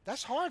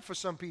 That's hard for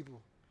some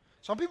people.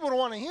 Some people don't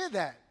want to hear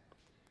that.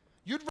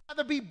 You'd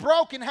rather be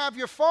broke and have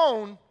your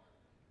phone.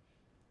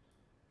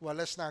 Well,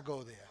 let's not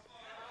go there.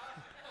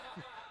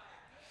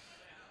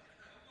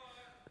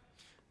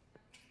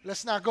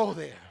 Let's not go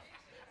there.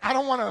 I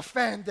don't want to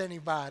offend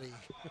anybody.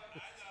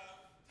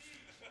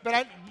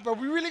 But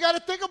we really got to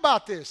think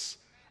about this.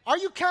 Are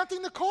you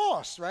counting the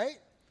cost, right?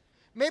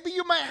 Maybe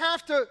you might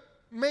have to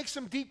make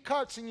some deep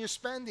cuts in your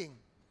spending.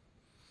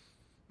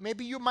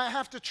 Maybe you might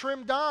have to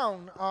trim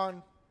down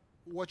on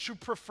what you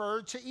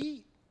prefer to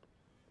eat,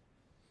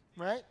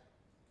 right?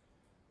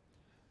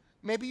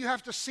 Maybe you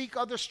have to seek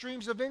other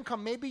streams of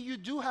income. Maybe you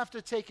do have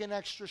to take an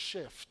extra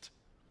shift.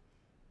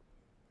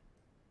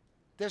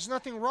 There's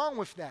nothing wrong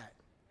with that.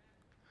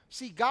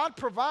 See, God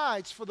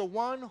provides for the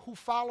one who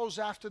follows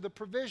after the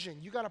provision.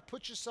 You got to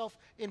put yourself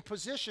in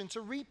position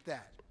to reap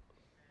that.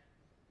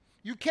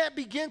 You can't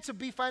begin to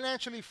be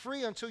financially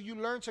free until you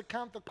learn to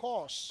count the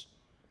costs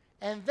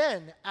and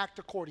then act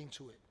according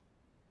to it.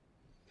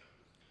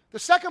 The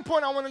second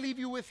point I want to leave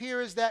you with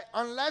here is that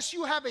unless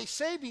you have a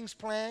savings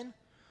plan,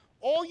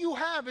 all you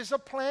have is a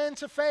plan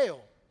to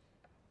fail.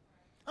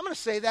 I'm going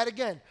to say that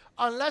again.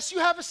 Unless you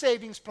have a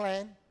savings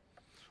plan,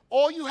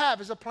 all you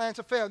have is a plan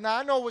to fail. Now,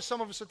 I know what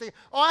some of us are thinking.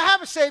 Oh, I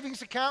have a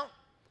savings account.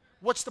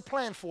 What's the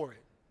plan for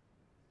it?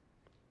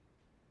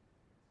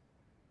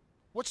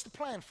 What's the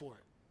plan for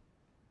it?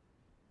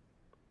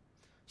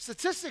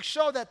 Statistics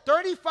show that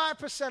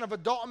 35% of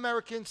adult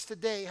Americans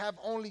today have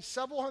only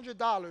several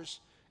 $100s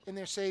in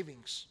their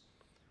savings.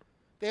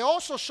 They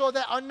also show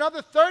that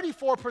another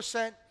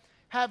 34%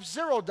 have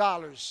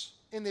 $0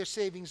 in their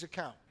savings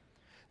account.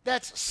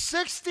 That's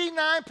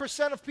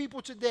 69% of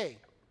people today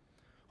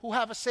who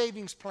have a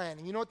savings plan.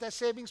 And you know what that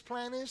savings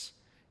plan is?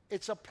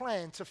 It's a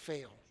plan to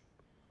fail.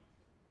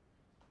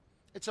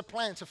 It's a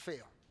plan to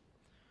fail.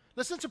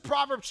 Listen to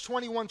Proverbs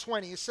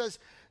 21:20. It says,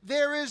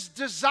 there is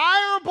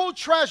desirable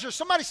treasure.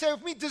 Somebody say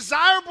with me,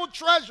 desirable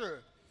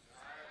treasure.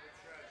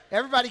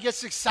 Everybody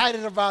gets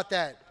excited about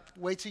that.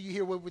 Wait till you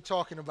hear what we're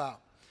talking about.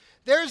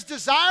 There is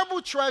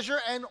desirable treasure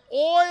and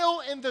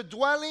oil in the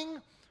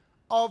dwelling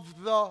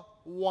of the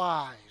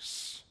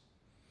wise,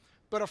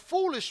 but a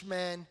foolish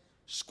man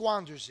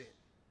squanders it.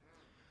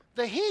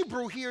 The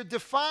Hebrew here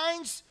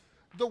defines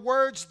the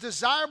words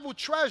desirable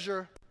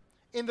treasure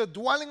in the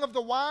dwelling of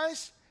the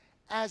wise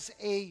as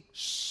a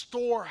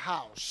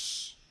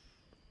storehouse.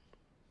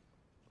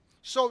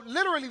 So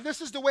literally, this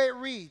is the way it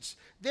reads.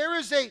 There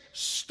is a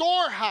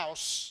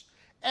storehouse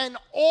and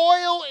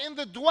oil in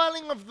the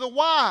dwelling of the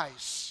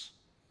wise.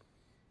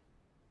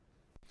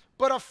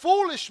 But a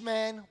foolish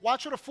man,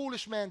 watch what a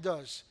foolish man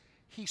does.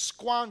 He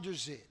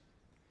squanders it.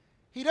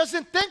 He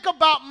doesn't think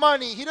about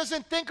money. He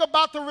doesn't think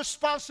about the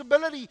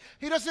responsibility.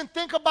 He doesn't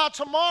think about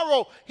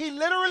tomorrow. He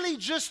literally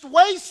just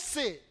wastes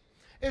it.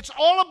 It's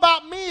all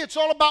about me. It's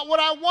all about what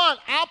I want.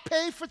 I'll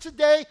pay for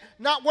today,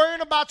 not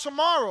worrying about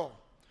tomorrow.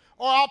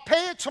 Or I'll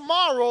pay it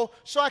tomorrow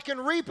so I can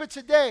reap it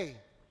today.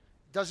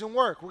 Doesn't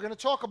work. We're going to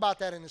talk about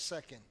that in a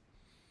second.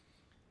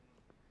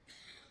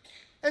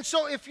 And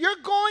so if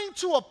you're going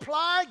to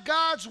apply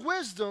God's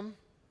wisdom,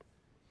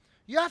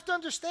 you have to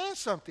understand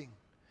something.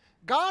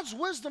 God's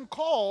wisdom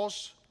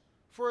calls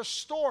for a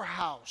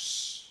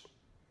storehouse.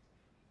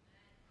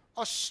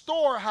 A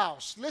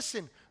storehouse.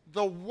 Listen,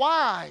 the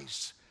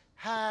wise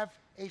have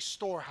a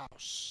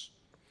storehouse.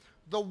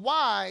 The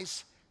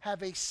wise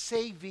have a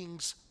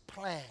savings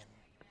plan.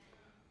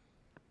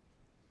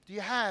 Do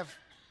you have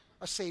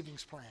a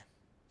savings plan?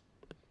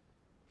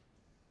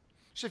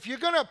 So if you're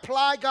going to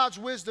apply God's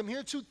wisdom,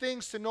 here are two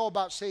things to know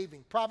about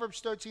saving. Proverbs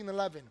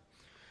 13:11.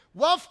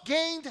 Wealth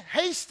gained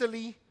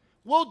hastily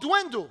will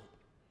dwindle,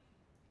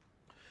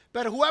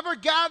 but whoever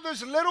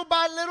gathers little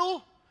by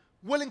little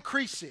will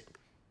increase it.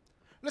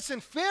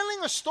 Listen,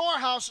 filling a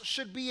storehouse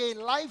should be a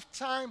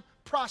lifetime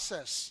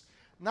process,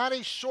 not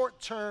a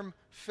short-term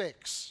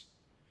fix.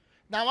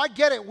 Now, I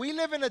get it. We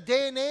live in a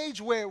day and age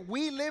where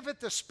we live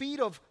at the speed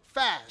of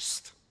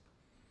fast.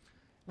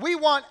 We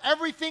want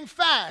everything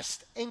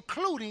fast,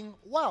 including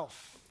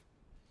wealth.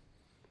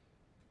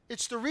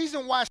 It's the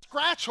reason why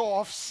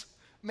scratch-offs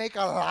make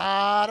a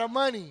lot of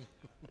money.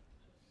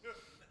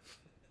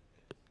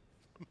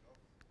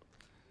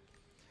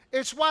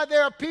 It's why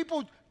there are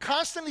people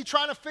constantly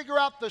trying to figure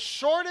out the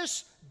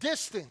shortest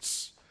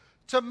distance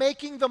to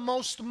making the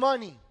most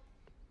money.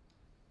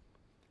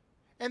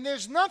 And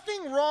there's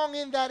nothing wrong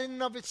in that in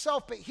and of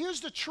itself, but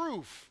here's the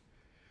truth,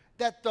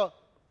 that the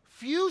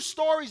few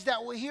stories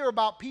that we hear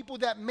about people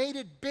that made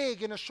it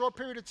big in a short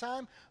period of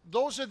time,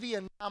 those are the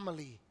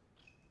anomaly.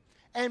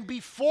 And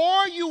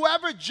before you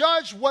ever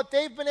judge what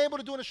they've been able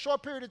to do in a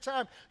short period of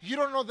time, you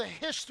don't know the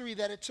history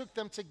that it took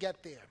them to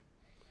get there.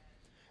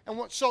 And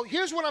so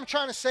here's what I'm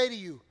trying to say to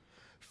you.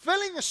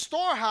 Filling a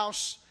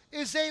storehouse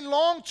is a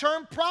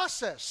long-term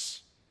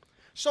process.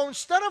 So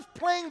instead of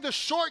playing the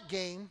short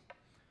game,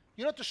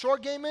 you know what the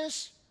short game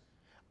is?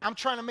 I'm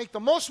trying to make the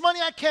most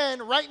money I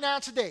can right now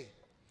today.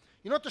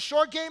 You know what the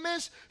short game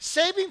is?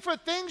 Saving for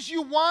things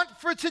you want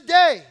for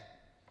today.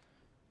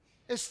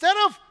 Instead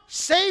of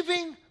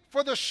saving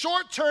for the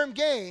short-term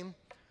game,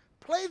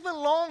 play the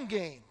long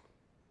game.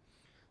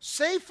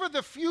 Save for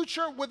the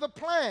future with a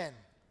plan.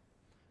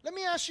 Let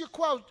me ask you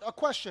a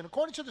question.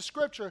 According to the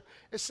scripture,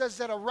 it says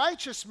that a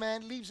righteous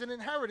man leaves an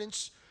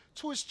inheritance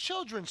to his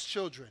children's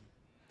children.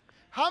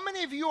 How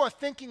many of you are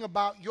thinking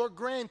about your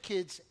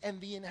grandkids and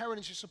the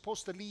inheritance you're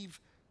supposed to leave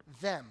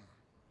them?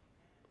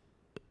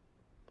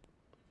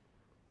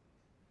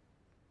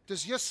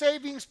 Does your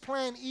savings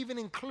plan even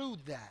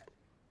include that?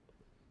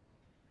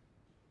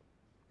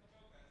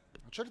 I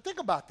want you to think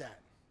about that.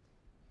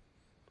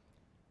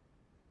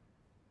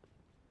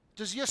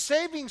 Does your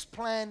savings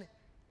plan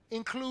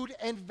include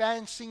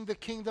advancing the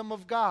kingdom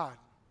of God?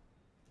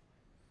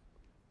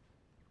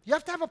 You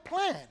have to have a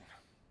plan.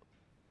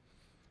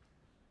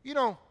 You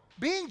know,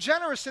 being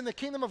generous in the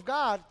kingdom of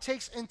God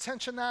takes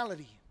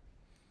intentionality.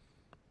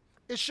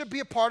 It should be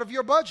a part of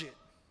your budget.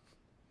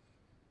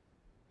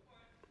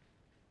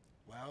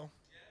 Well,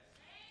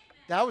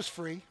 that was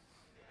free.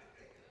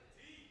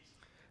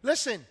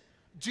 Listen,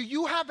 do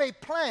you have a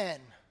plan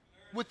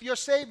with your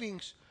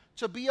savings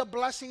to be a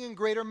blessing in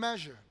greater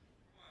measure?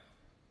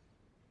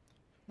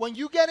 When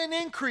you get an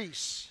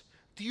increase,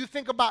 do you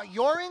think about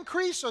your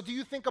increase, or do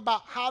you think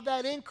about how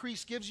that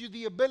increase gives you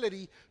the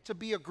ability to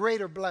be a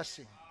greater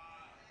blessing?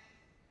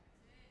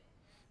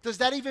 Does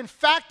that even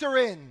factor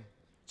in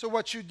to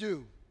what you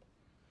do?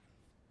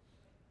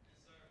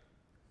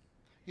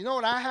 You know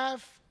what I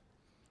have?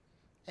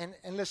 And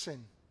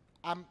listen,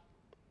 I'm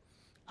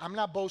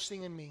not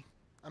boasting in me.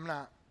 I'm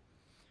not.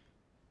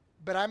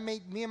 But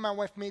me and my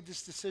wife made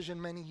this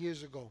decision many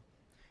years ago.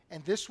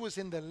 And this was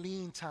in the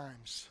lean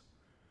times.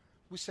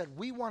 We said,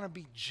 we want to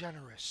be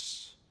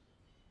generous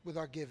with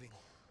our giving.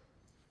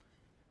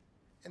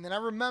 And then I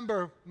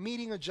remember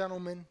meeting a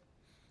gentleman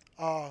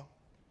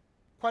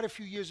quite a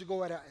few years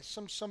ago at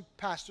some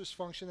pastor's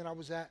function that I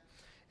was at.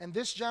 And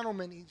this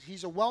gentleman,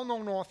 he's a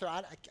well-known author.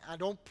 I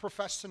don't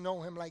profess to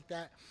know him like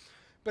that.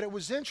 But it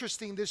was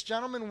interesting. This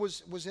gentleman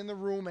was in the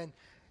room,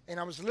 and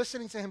I was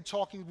listening to him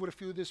talking with a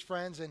few of his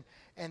friends,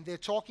 and they're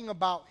talking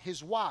about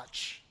his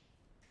watch.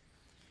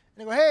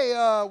 And they go,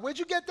 hey, where'd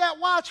you get that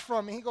watch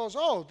from? And he goes,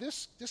 oh,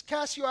 this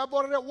Casio, I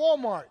bought it at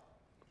Walmart.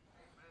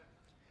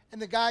 And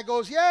the guy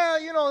goes, yeah,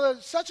 you know,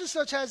 such and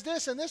such has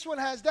this, and this one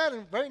has that,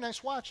 and very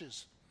nice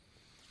watches.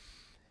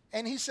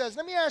 And he says,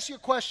 let me ask you a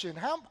question.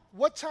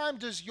 What time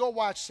does your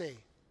watch say?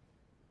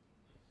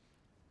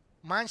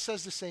 Mine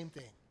says the same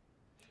thing.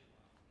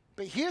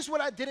 But here's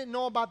what I didn't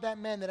know about that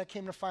man that I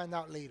came to find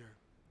out later.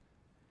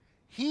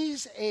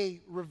 He's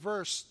a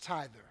reverse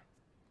tither.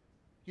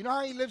 You know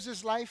how he lives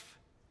his life?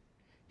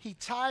 He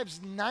tithes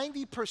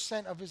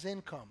 90% of his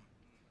income,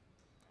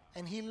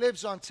 and he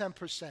lives on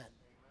 10%.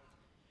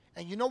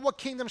 And you know what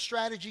kingdom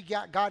strategy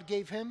God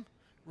gave him?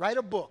 Write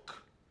a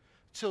book.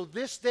 Till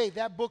this day,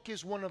 that book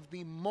is one of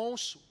the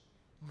most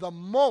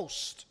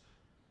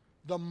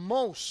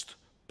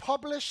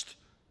published,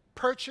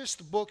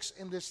 purchased books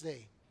in this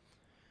day.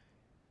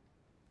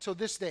 Till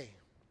this day.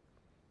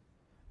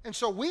 And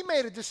so we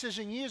made a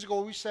decision years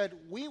ago. We said,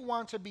 we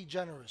want to be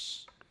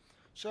generous.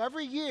 So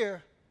every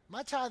year,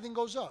 my tithing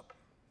goes up.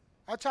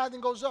 Our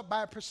tithing goes up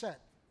by 1%.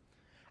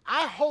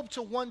 I hope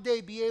to one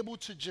day be able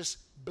to just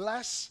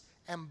bless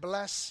and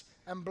bless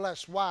and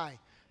bless. Why?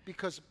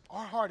 Because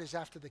our heart is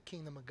after the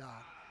kingdom of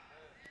God.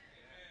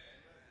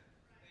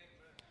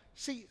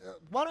 See,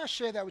 why don't I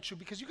share that with you?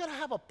 Because you got to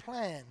have a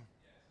plan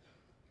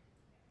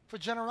for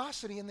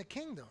generosity in the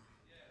kingdom.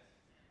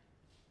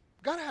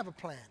 Got to have a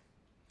plan.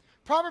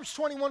 Proverbs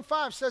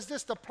 21:5 says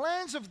this, the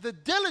plans of the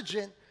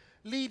diligent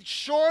lead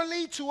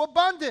surely to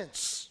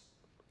abundance,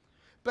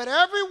 but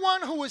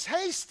everyone who is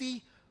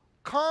hasty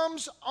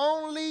comes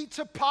only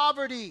to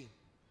poverty.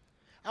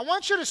 I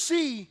want you to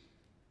see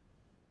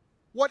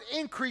what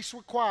increase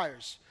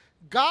requires.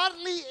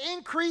 Godly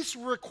increase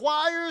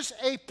requires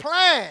a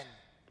plan.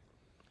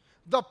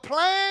 The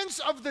plans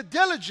of the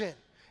diligent.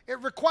 It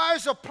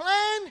requires a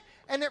plan,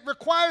 and it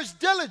requires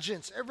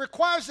diligence. It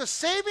requires a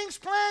savings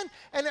plan,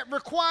 and it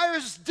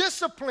requires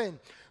discipline.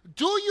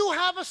 Do you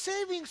have a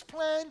savings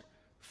plan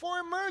for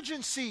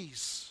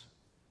emergencies?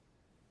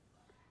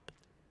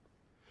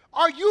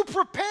 Are you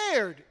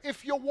prepared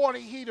if your water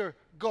heater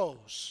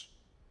goes?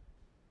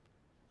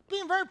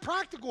 Being very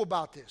practical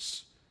about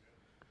this.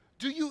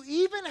 Do you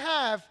even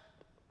have,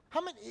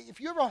 how many, if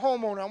you're a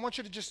homeowner, I want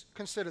you to just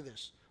consider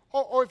this.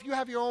 Or if you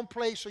have your own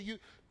place, or you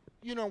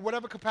know,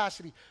 whatever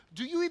capacity,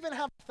 do you even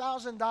have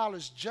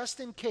 $1,000 just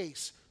in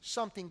case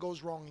something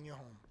goes wrong in your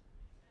home?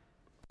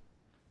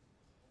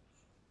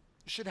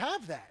 You should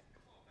have that.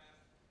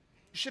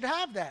 You should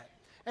have that.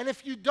 And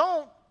if you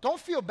don't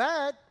feel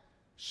bad.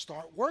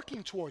 Start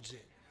working towards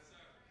it.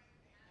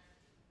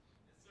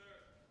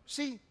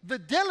 See, the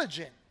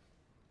diligent,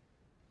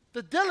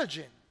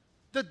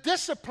 the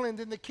disciplined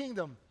in the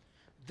kingdom,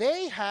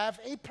 they have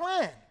a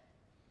plan.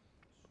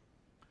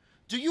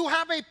 Do you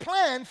have a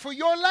plan for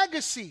your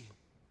legacy?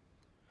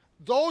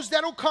 Those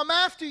that will come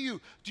after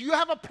you, do you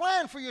have a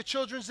plan for your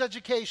children's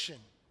education?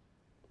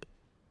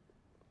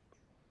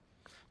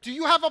 Do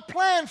you have a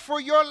plan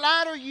for your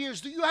latter years?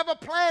 Do you have a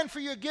plan for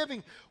your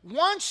giving?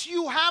 Once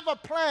you have a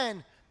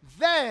plan,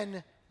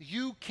 then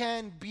you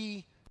can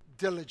be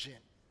diligent.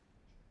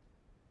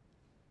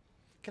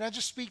 Can I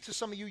just speak to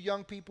some of you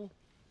young people?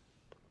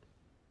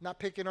 Not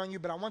picking on you,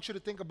 but I want you to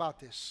think about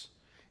this.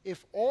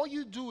 If all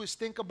you do is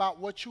think about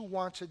what you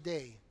want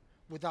today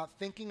without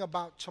thinking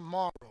about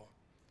tomorrow,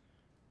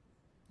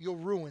 you'll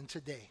ruin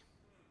today.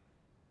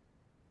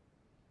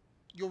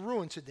 You'll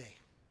ruin today.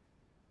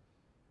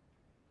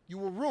 You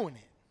will ruin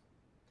it.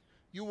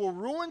 You will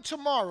ruin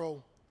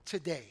tomorrow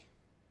today.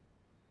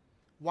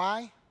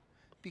 Why?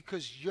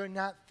 Because you're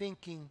not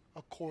thinking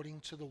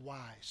according to the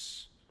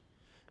wise.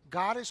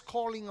 God is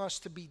calling us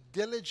to be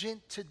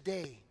diligent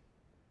today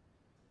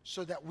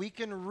so that we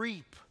can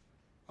reap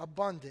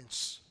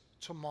abundance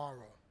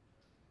tomorrow.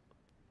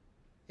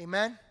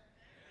 Amen?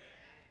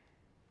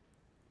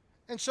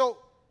 And so,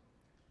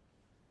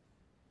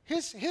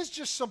 here's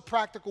just some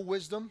practical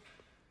wisdom.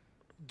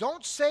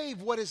 Don't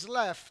save what is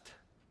left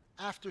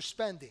after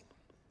spending.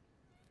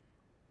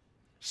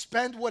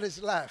 Spend what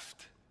is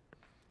left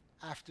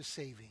after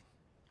saving.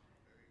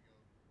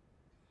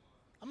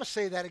 I'm going to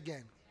say that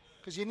again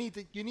because you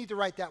need to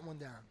write that one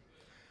down.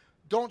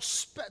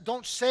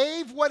 Don't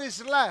save what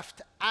is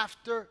left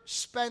after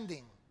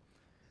spending.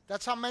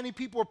 That's how many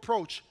people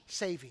approach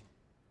saving.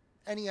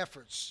 Any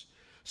efforts.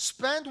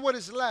 Spend what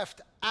is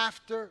left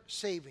after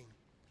saving.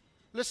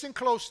 Listen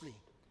closely.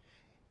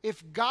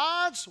 If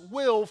God's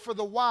will for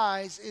the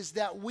wise is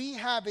that we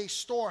have a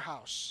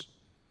storehouse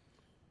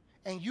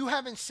and you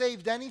haven't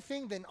saved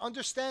anything, then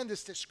understand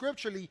this, that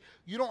scripturally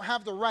you don't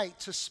have the right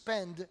to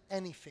spend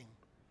anything.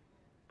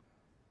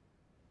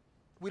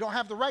 We don't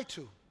have the right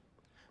to,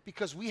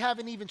 because we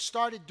haven't even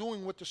started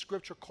doing what the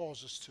scripture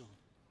calls us to.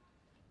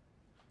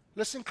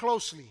 Listen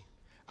closely.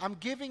 I'm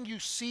giving you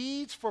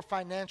seeds for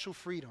financial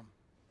freedom.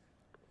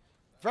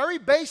 Very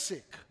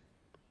basic,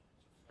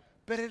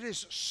 but it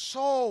is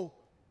so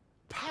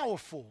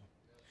powerful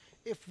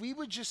if we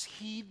would just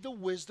heed the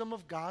wisdom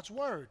of God's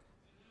word.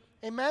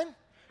 Amen?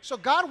 So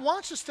God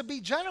wants us to be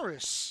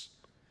generous,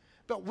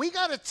 but we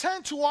got to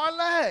tend to our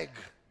leg.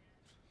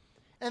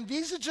 And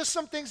these are just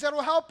some things that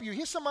will help you.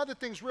 Here's some other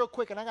things real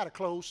quick, and I got to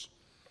close.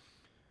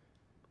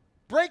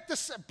 Break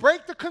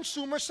the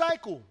consumer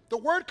cycle. The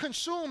word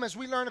consume, as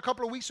we learned a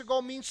couple of weeks ago,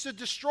 means to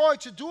destroy,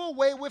 to do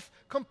away with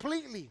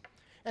completely.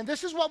 And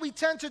this is what we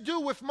tend to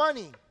do with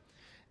money.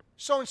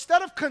 So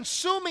instead of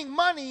consuming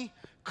money,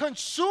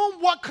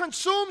 consume what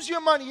consumes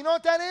your money. You know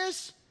what that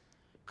is?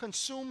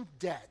 Consume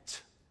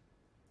debt.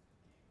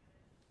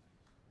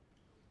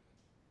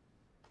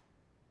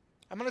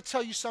 I'm going to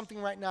tell you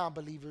something right now,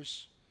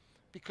 believers,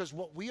 because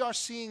what we are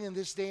seeing in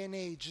this day and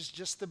age is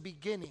just the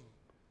beginning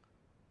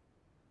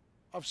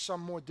of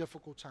some more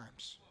difficult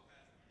times.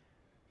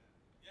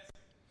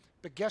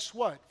 But guess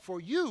what?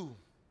 For you,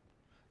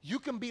 you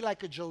can be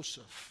like a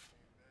Joseph.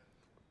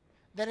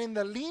 That in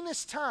the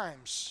leanest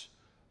times,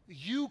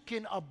 you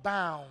can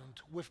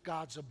abound with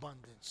God's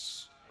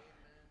abundance.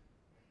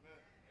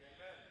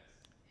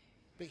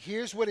 But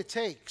here's what it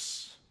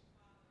takes.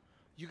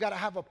 You got to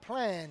have a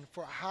plan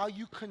for how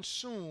you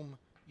consume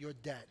your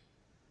debt.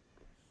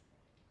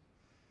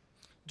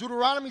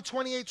 Deuteronomy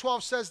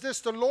 28:12 says this: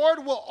 the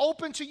Lord will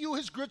open to you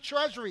his good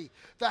treasury,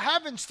 the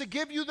heavens, to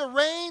give you the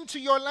rain to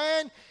your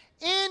land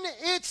in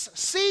its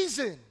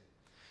season,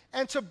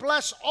 and to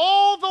bless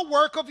all the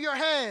work of your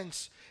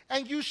hands.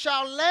 And you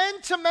shall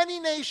lend to many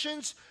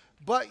nations,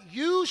 but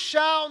you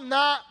shall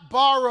not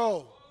borrow.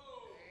 Amen.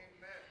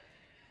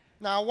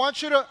 Now I want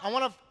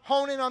to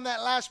hone in on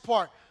that last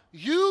part.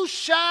 You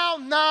shall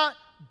not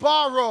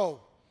borrow.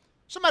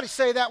 Somebody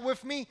say that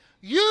with me.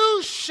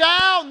 You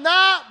shall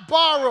not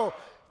borrow.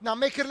 Now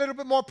make it a little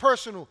bit more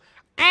personal.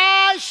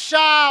 I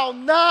shall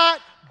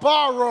not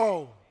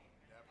borrow.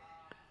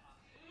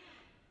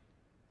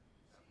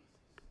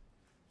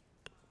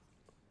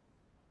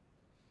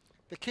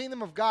 The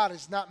kingdom of God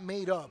is not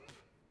made up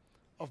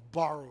of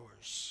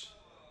borrowers.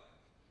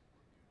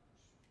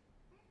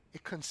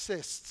 It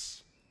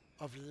consists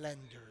of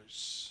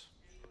lenders.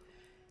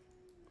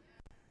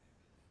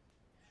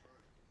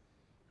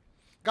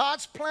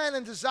 God's plan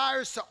and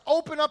desire is to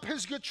open up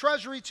his good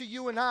treasury to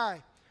you and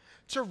I,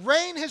 to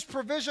rain his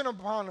provision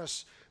upon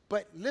us.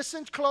 But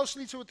listen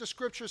closely to what the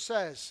scripture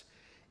says.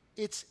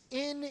 It's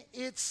in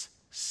its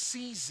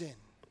season.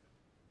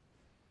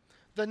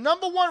 The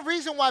number one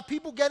reason why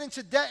people get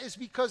into debt is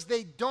because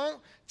they don't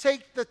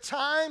take the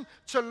time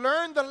to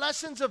learn the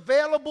lessons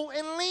available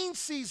in lean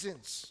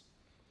seasons.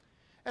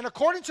 And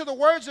according to the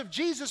words of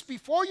Jesus,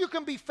 before you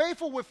can be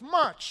faithful with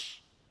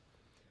much,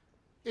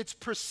 it's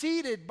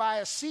preceded by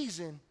a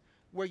season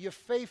where you're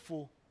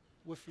faithful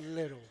with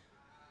little.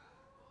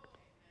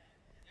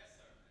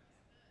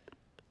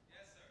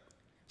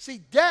 See,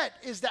 debt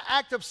is the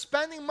act of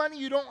spending money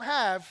you don't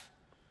have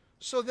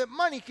so that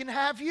money can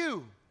have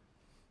you.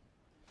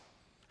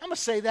 I'm going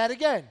to say that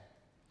again.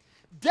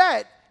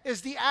 Debt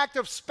is the act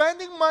of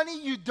spending money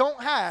you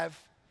don't have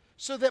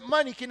so that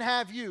money can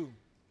have you.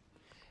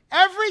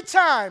 Every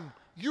time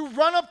you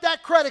run up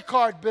that credit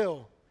card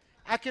bill,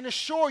 I can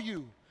assure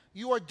you,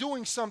 you are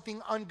doing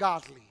something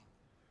ungodly.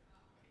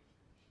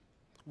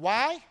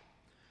 Why?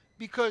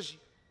 Because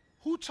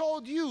who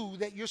told you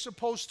that you're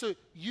supposed to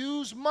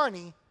use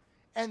money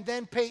and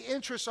then pay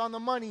interest on the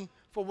money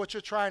for what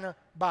you're trying to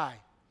buy?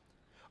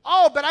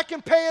 Oh, but I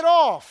can pay it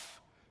off.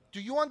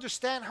 Do you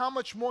understand how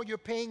much more you're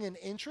paying in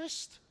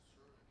interest?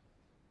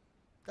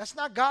 That's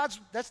not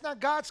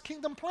God's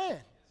kingdom plan.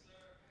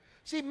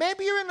 See,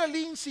 maybe you're in a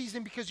lean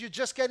season because you're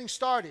just getting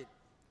started.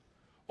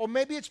 Or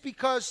maybe it's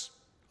because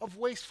of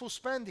wasteful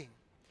spending.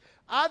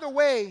 Either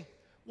way,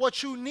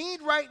 what you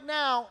need right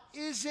now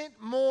isn't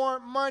more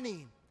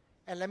money.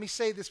 And let me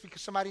say this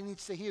because somebody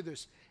needs to hear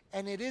this.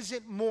 And it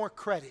isn't more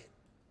credit.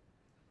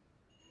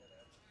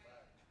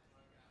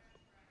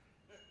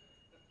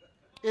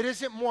 It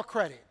isn't more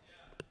credit.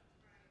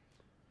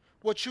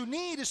 What you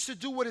need is to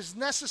do what is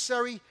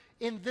necessary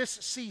in this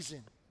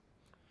season.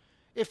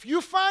 If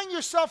you find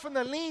yourself in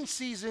the lean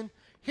season,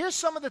 here's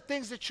some of the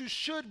things that you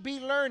should be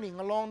learning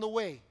along the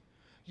way.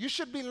 You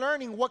should be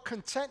learning what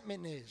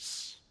contentment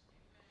is.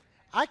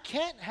 I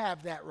can't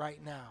have that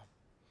right now.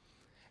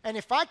 And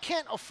if I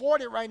can't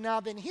afford it right now,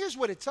 then here's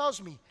what it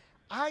tells me.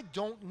 I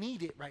don't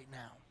need it right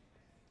now.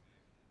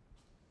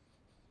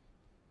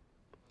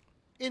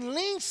 In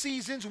lean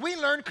seasons, we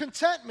learn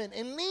contentment.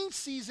 In lean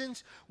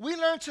seasons, we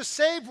learn to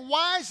save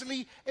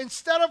wisely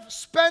instead of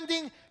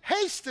spending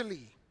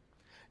hastily.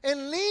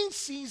 In lean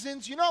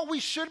seasons, you know,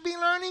 we should be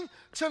learning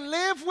to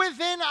live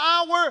within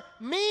our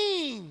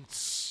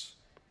means.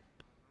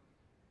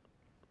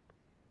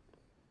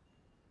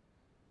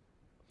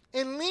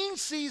 In lean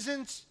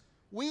seasons,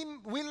 we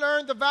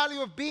learn the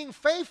value of being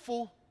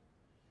faithful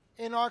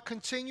in our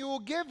continual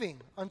giving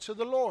unto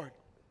the Lord.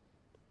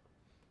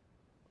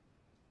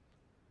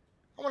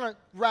 I want to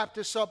wrap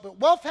this up, but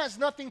wealth has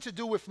nothing to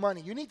do with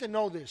money. You need to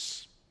know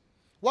this.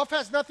 Wealth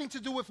has nothing to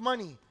do with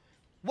money.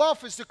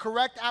 Wealth is the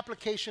correct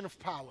application of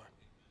power.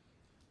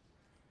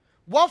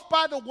 Wealth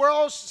by the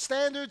world's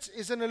standards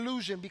is an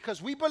illusion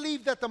because we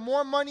believe that the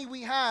more money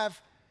we have,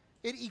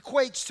 it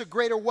equates to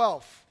greater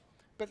wealth.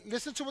 But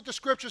listen to what the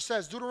scripture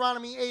says,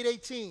 Deuteronomy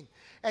 8:18.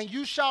 And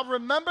you shall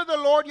remember the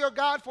Lord your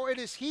God, for it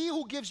is he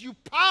who gives you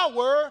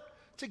power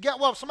to get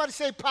wealth. Somebody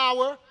say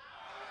power.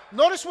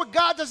 Notice what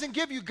God doesn't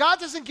give you. God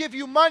doesn't give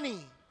you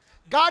money.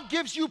 God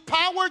gives you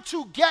power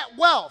to get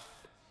wealth,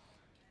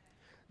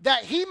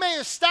 that he may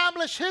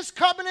establish his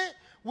covenant,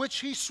 which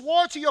he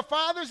swore to your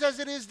fathers as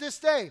it is this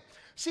day.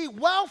 See,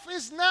 wealth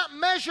is not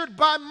measured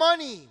by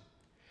money.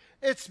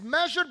 It's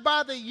measured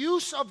by the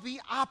use of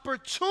the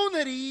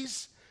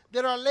opportunities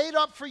that are laid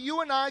up for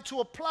you and I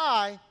to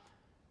apply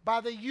by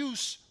the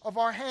use of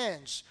our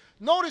hands.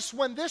 Notice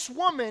when this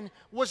woman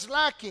was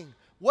lacking,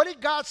 what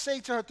did God say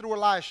to her through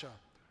Elisha?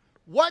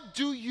 What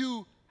do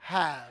you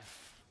have?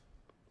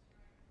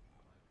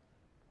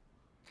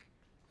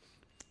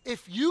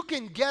 If you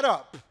can get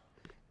up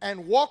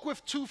and walk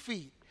with 2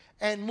 feet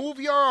and move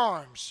your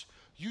arms,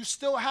 you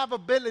still have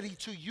ability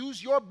to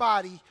use your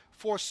body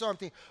for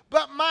something.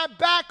 But my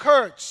back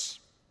hurts.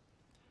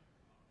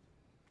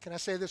 Can I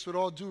say this with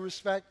all due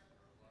respect?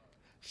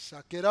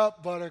 Suck it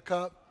up,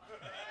 buttercup.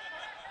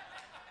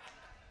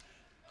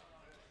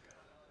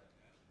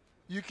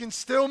 You can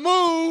still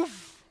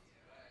move.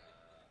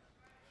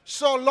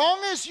 So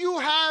long as you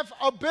have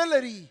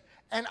ability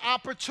and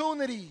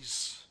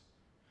opportunities.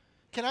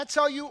 Can I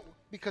tell you,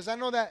 because I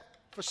know that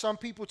for some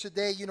people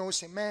today, you know,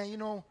 say, man, you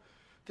know,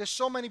 there's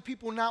so many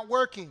people not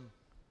working.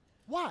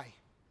 Why?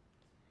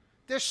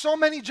 There's so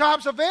many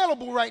jobs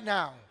available right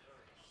now.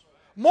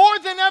 More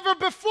than ever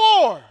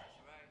before.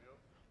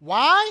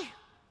 Why?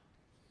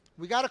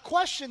 We got to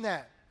question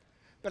that.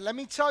 But let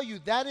me tell you,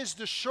 that is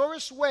the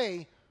surest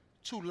way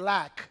to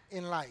lack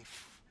in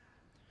life.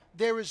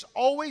 There is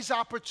always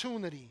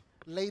opportunity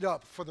laid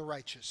up for the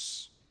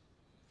righteous.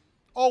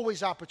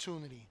 Always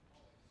opportunity.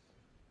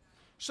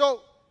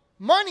 So,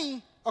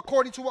 money,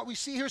 according to what we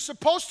see here, is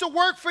supposed to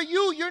work for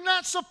you. You're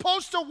not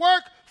supposed to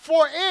work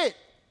for it.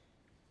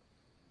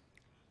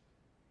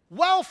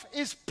 Wealth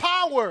is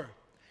power.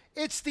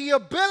 It's the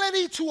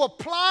ability to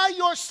apply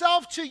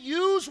yourself to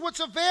use what's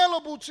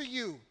available to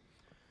you.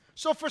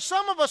 So for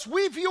some of us,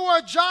 we view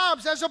our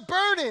jobs as a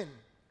burden.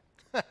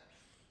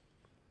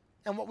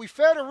 And what we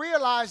fail to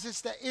realize is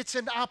that it's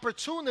an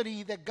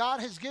opportunity that God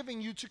has given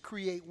you to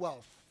create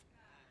wealth.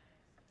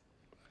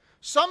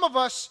 Some of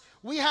us,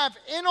 we have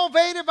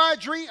innovative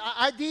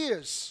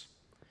ideas,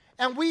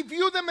 and we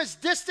view them as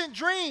distant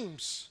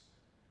dreams.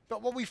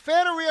 But what we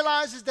fail to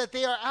realize is that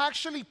they are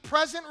actually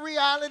present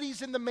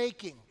realities in the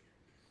making.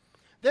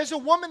 There's a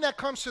woman that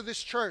comes to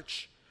this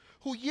church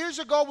who years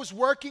ago was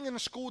working in a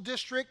school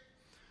district.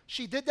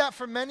 She did that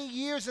for many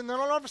years, and then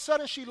all of a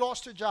sudden she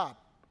lost her job.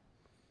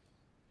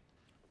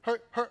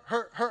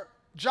 Her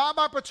job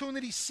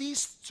opportunity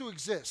ceased to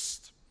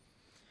exist.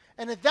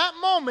 And at that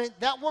moment,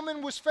 that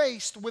woman was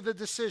faced with a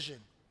decision.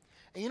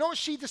 And you know what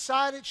she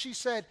decided? She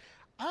said,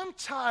 I'm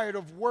tired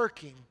of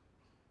working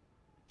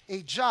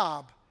a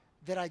job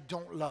that I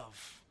don't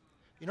love.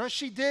 You know what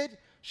she did?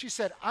 She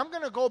said, I'm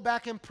going to go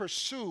back and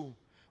pursue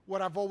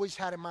what I've always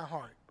had in my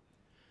heart.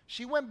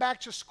 She went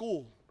back to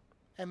school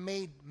and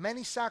made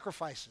many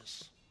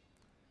sacrifices.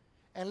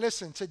 And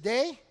listen,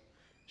 today,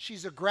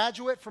 she's a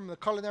graduate from the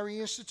Culinary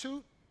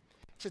Institute.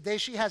 Today,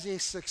 she has a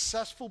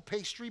successful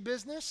pastry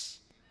business.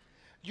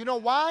 You know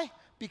why?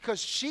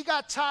 Because she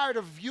got tired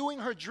of viewing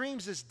her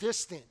dreams as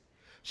distant.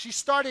 She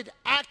started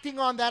acting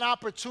on that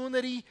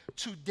opportunity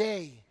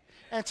today.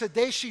 And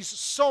today, she's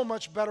so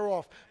much better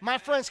off. My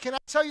friends, can I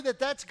tell you that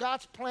that's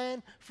God's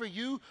plan for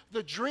you?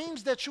 The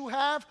dreams that you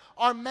have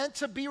are meant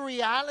to be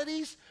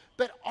realities,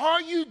 but are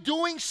you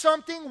doing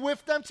something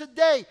with them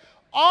today?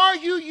 Are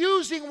you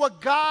using what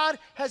God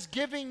has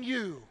given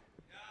you?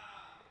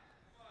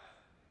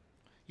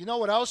 You know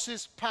what else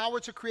is power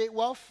to create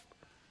wealth?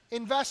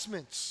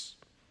 Investments.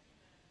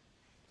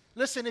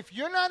 Listen, if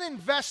you're not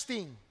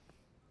investing,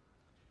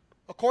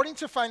 according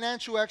to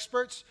financial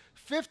experts,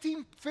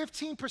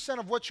 15%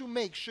 of what you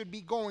make should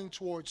be going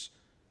towards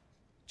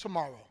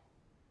tomorrow.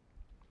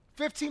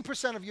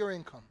 15% of your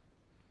income.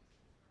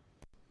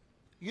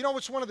 You know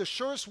what's one of the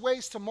surest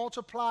ways to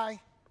multiply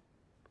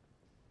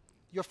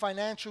your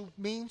financial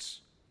means?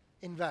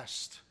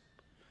 Invest.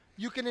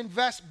 You can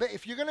invest, but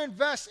if you're going to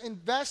invest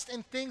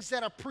in things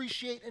that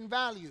appreciate in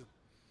value.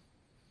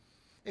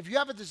 If you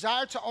have a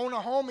desire to own a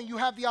home and you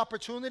have the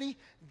opportunity,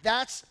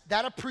 that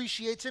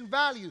appreciates in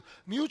value.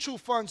 Mutual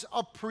funds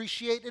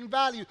appreciate in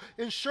value.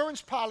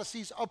 Insurance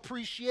policies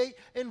appreciate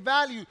in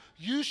value.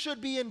 You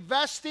should be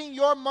investing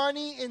your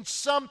money in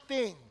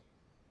something.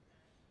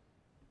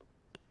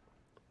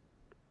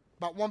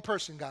 About one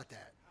person got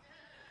that.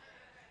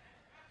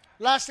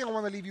 Last thing I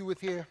want to leave you with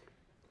here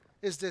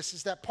is this,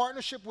 is that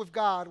partnership with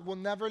God will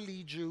never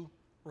lead you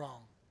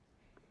wrong.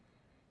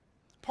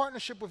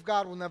 Partnership with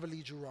God will never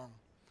lead you wrong.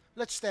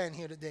 Let's stand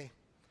here today.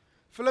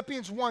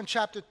 Philippians 1,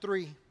 chapter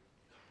 3.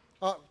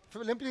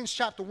 Philippians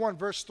chapter 1,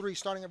 verse 3,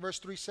 starting at verse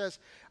 3 says,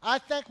 I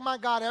thank my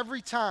God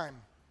every time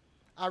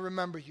I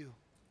remember you.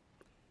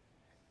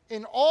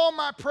 In all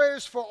my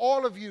prayers for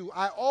all of you,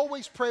 I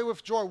always pray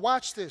with joy.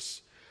 Watch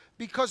this.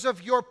 Because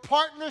of your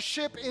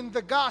partnership in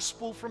the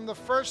gospel from the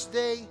first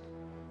day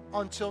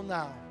until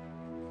now.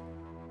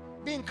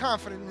 Being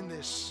confident in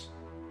this,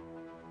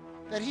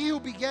 that he who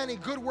began a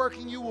good work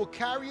in you will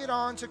carry it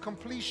on to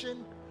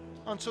completion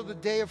until the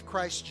day of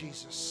Christ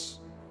Jesus.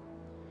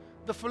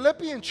 The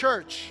Philippian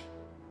church,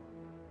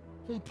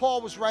 whom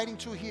Paul was writing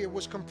to here,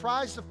 was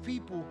comprised of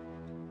people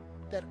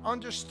that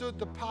understood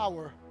the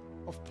power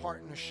of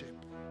partnership.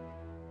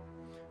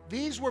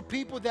 These were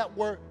people that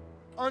were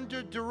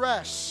under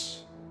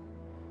duress,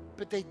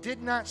 but they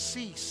did not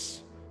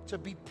cease to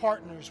be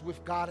partners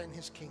with God and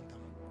his kingdom.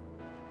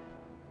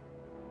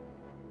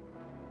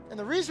 And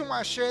the reason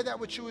why I share that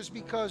with you is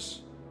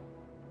because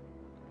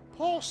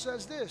Paul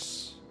says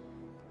this,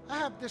 I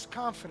have this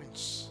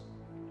confidence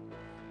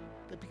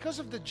that because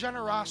of the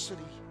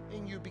generosity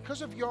in you,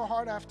 because of your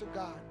heart after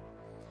God,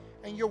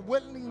 and your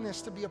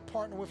willingness to be a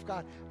partner with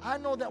God, I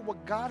know that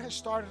what God has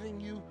started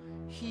in you,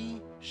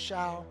 he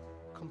shall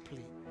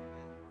complete.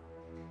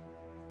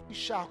 He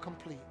shall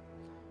complete.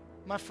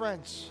 My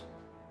friends,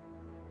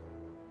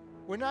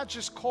 we're not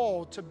just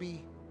called to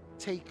be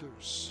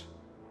takers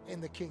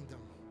in the kingdom.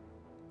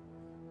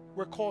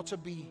 We're called to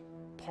be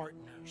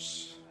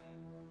partners.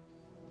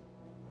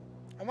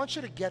 I want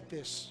you to get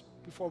this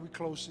before we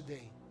close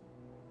today.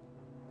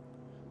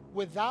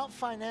 Without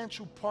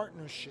financial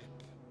partnership,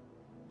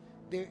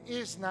 there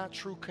is not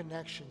true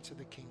connection to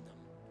the kingdom.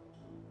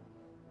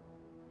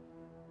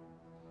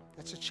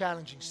 That's a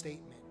challenging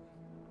statement.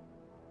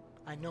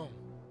 I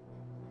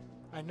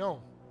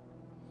know.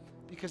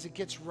 Because it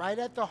gets right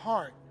at the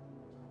heart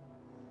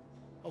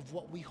of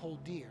what we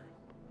hold dear.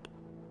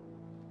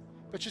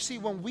 But you see,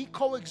 when we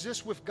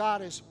coexist with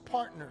God as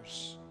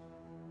partners,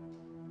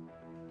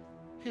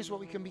 here's what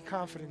we can be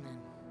confident in.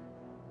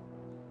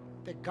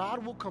 That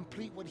God will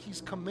complete what he's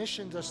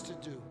commissioned us to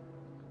do.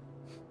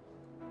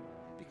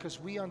 Because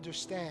we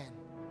understand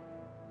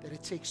that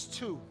it takes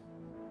two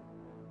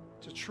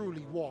to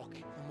truly walk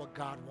in what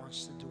God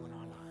wants to do in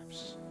our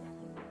lives.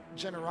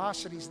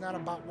 Generosity is not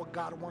about what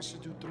God wants to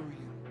do through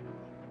you.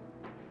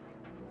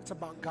 It's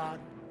about God.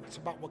 It's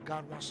about what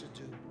God wants to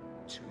do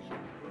to you.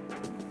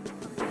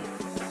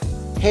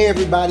 Hey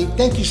everybody,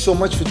 thank you so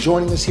much for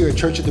joining us here at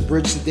Church at the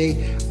Bridge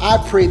today. I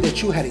pray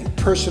that you had a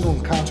personal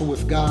encounter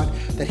with God,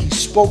 that He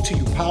spoke to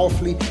you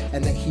powerfully,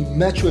 and that He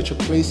met you at your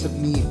place of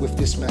need with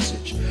this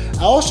message.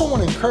 I also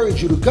want to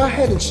encourage you to go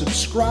ahead and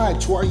subscribe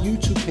to our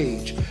YouTube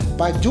page.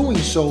 By doing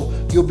so,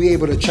 you'll be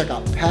able to check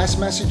out past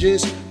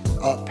messages,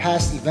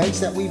 past events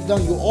that we've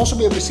done. You'll also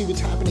be able to see what's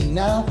happening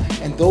now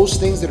and those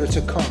things that are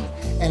to come.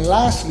 And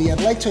lastly,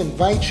 I'd like to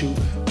invite you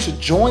to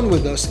join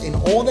with us in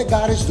all that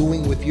God is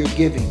doing with your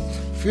giving.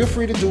 Feel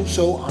free to do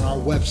so on our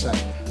website.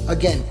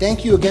 Again,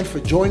 thank you again for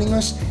joining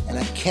us, and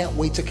I can't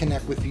wait to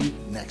connect with you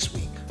next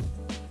week.